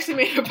I actually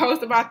made a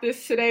post about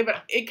this today,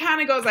 but it kind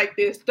of goes like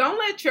this. Don't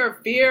let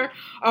your fear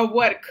of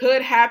what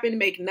could happen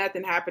make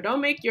nothing happen. Don't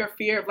make your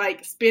fear of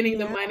like spending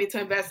the money to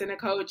invest in a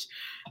coach,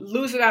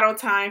 losing out on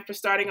time for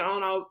starting an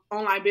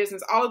online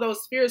business. All of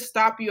those fears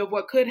stop you of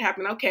what could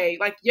happen. Okay,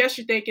 like, yes,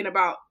 you're thinking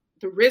about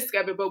the risk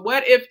of it, but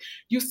what if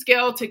you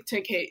scale to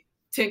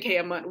 10K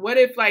a month? What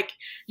if like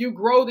you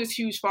grow this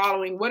huge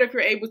following? What if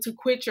you're able to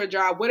quit your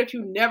job? What if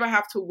you never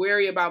have to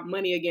worry about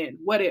money again?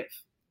 What if?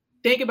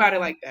 Think about it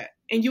like that.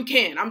 And you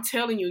can. I'm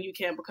telling you, you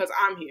can, because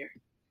I'm here.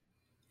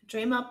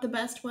 Dream up the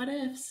best what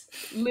ifs.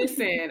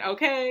 Listen,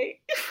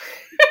 okay?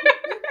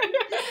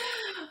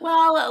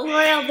 Well,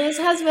 Lauriel, this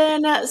has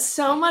been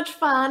so much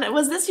fun.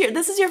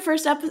 This is your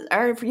first episode,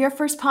 or your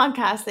first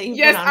podcast that you've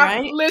been on,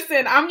 right?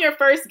 Listen, I'm your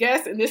first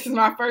guest, and this is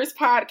my first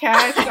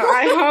podcast, so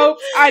I hope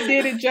I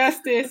did it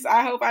justice.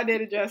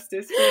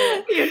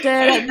 You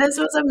did. This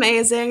was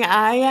amazing.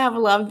 I have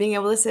loved being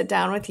able to sit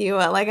down with you.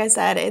 Like I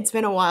said, it's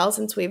been a while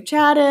since we've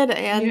chatted,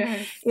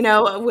 and you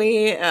know,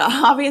 we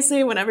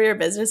obviously, whenever you're a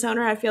business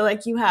owner, I feel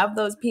like you have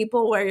those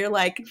people where you're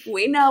like,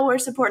 we know we're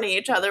supporting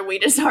each other. We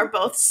just are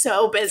both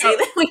so busy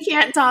that we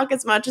can't talk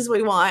as much as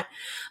we want.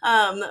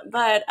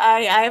 But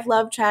I have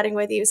loved chatting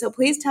with you. So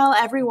please tell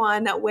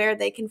everyone where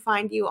they can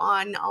find you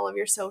on all of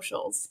your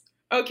socials.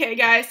 Okay,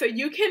 guys, so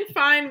you can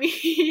find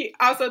me.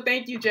 Also,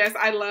 thank you, Jess.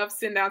 I love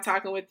sitting down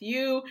talking with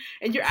you.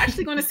 And you're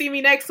actually going to see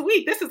me next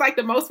week. This is like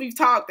the most we've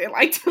talked in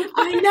like 2 months.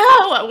 I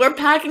know. We're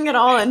packing it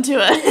all into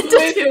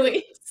 2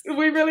 weeks.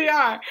 We really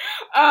are.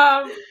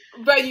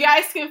 But you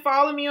guys can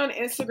follow me on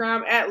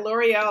Instagram at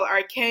Lauriel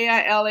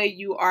Arkeah,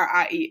 Lauriel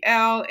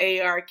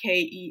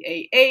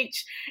Arkeah.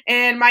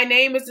 And my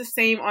name is the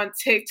same on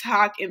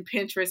TikTok and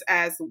Pinterest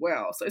as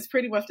well. So it's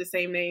pretty much the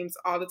same names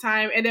all the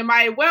time. And then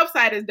my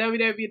website is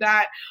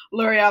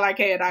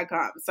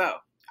www.laurielarkeah.com. So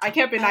I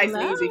kept it nice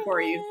and easy for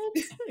you.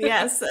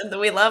 Yes,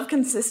 we love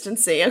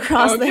consistency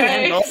across the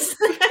handles.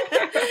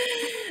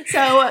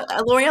 So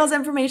Lauriel's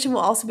information will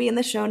also be in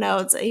the show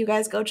notes. You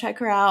guys go check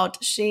her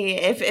out. She,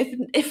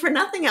 if for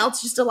nothing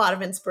else, just a lot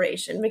of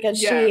inspiration, because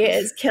she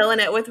is killing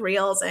it with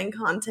reels and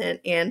content,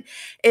 and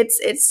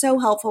it's so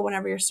helpful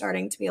whenever you're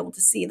starting to be able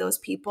to see those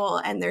people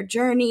and their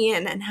journey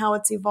and how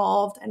it's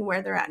evolved and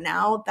where they're at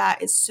now.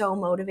 That is so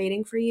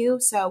motivating for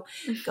you. So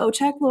go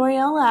check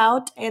Lauriel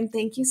out, and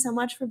thank you so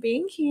much for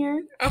being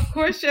here. Of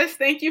course, Jess.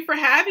 Thank you for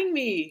having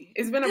me.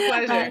 It's been a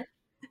pleasure.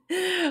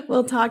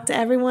 We'll talk to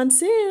everyone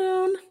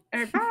soon. All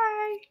right,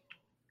 bye.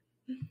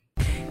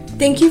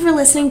 Thank you for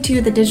listening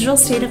to the Digital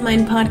State of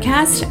Mind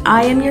podcast.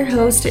 I am your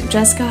host,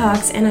 Jessica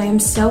Hawks, and I am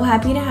so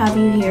happy to have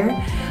you here.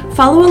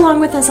 Follow along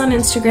with us on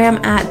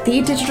Instagram at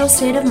The Digital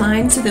State of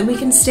Mind so that we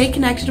can stay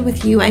connected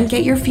with you and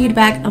get your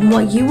feedback on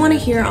what you want to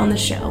hear on the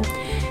show.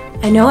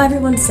 I know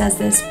everyone says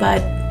this,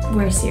 but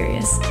we're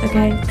serious,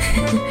 okay?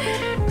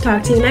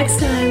 Talk to you next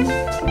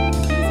time.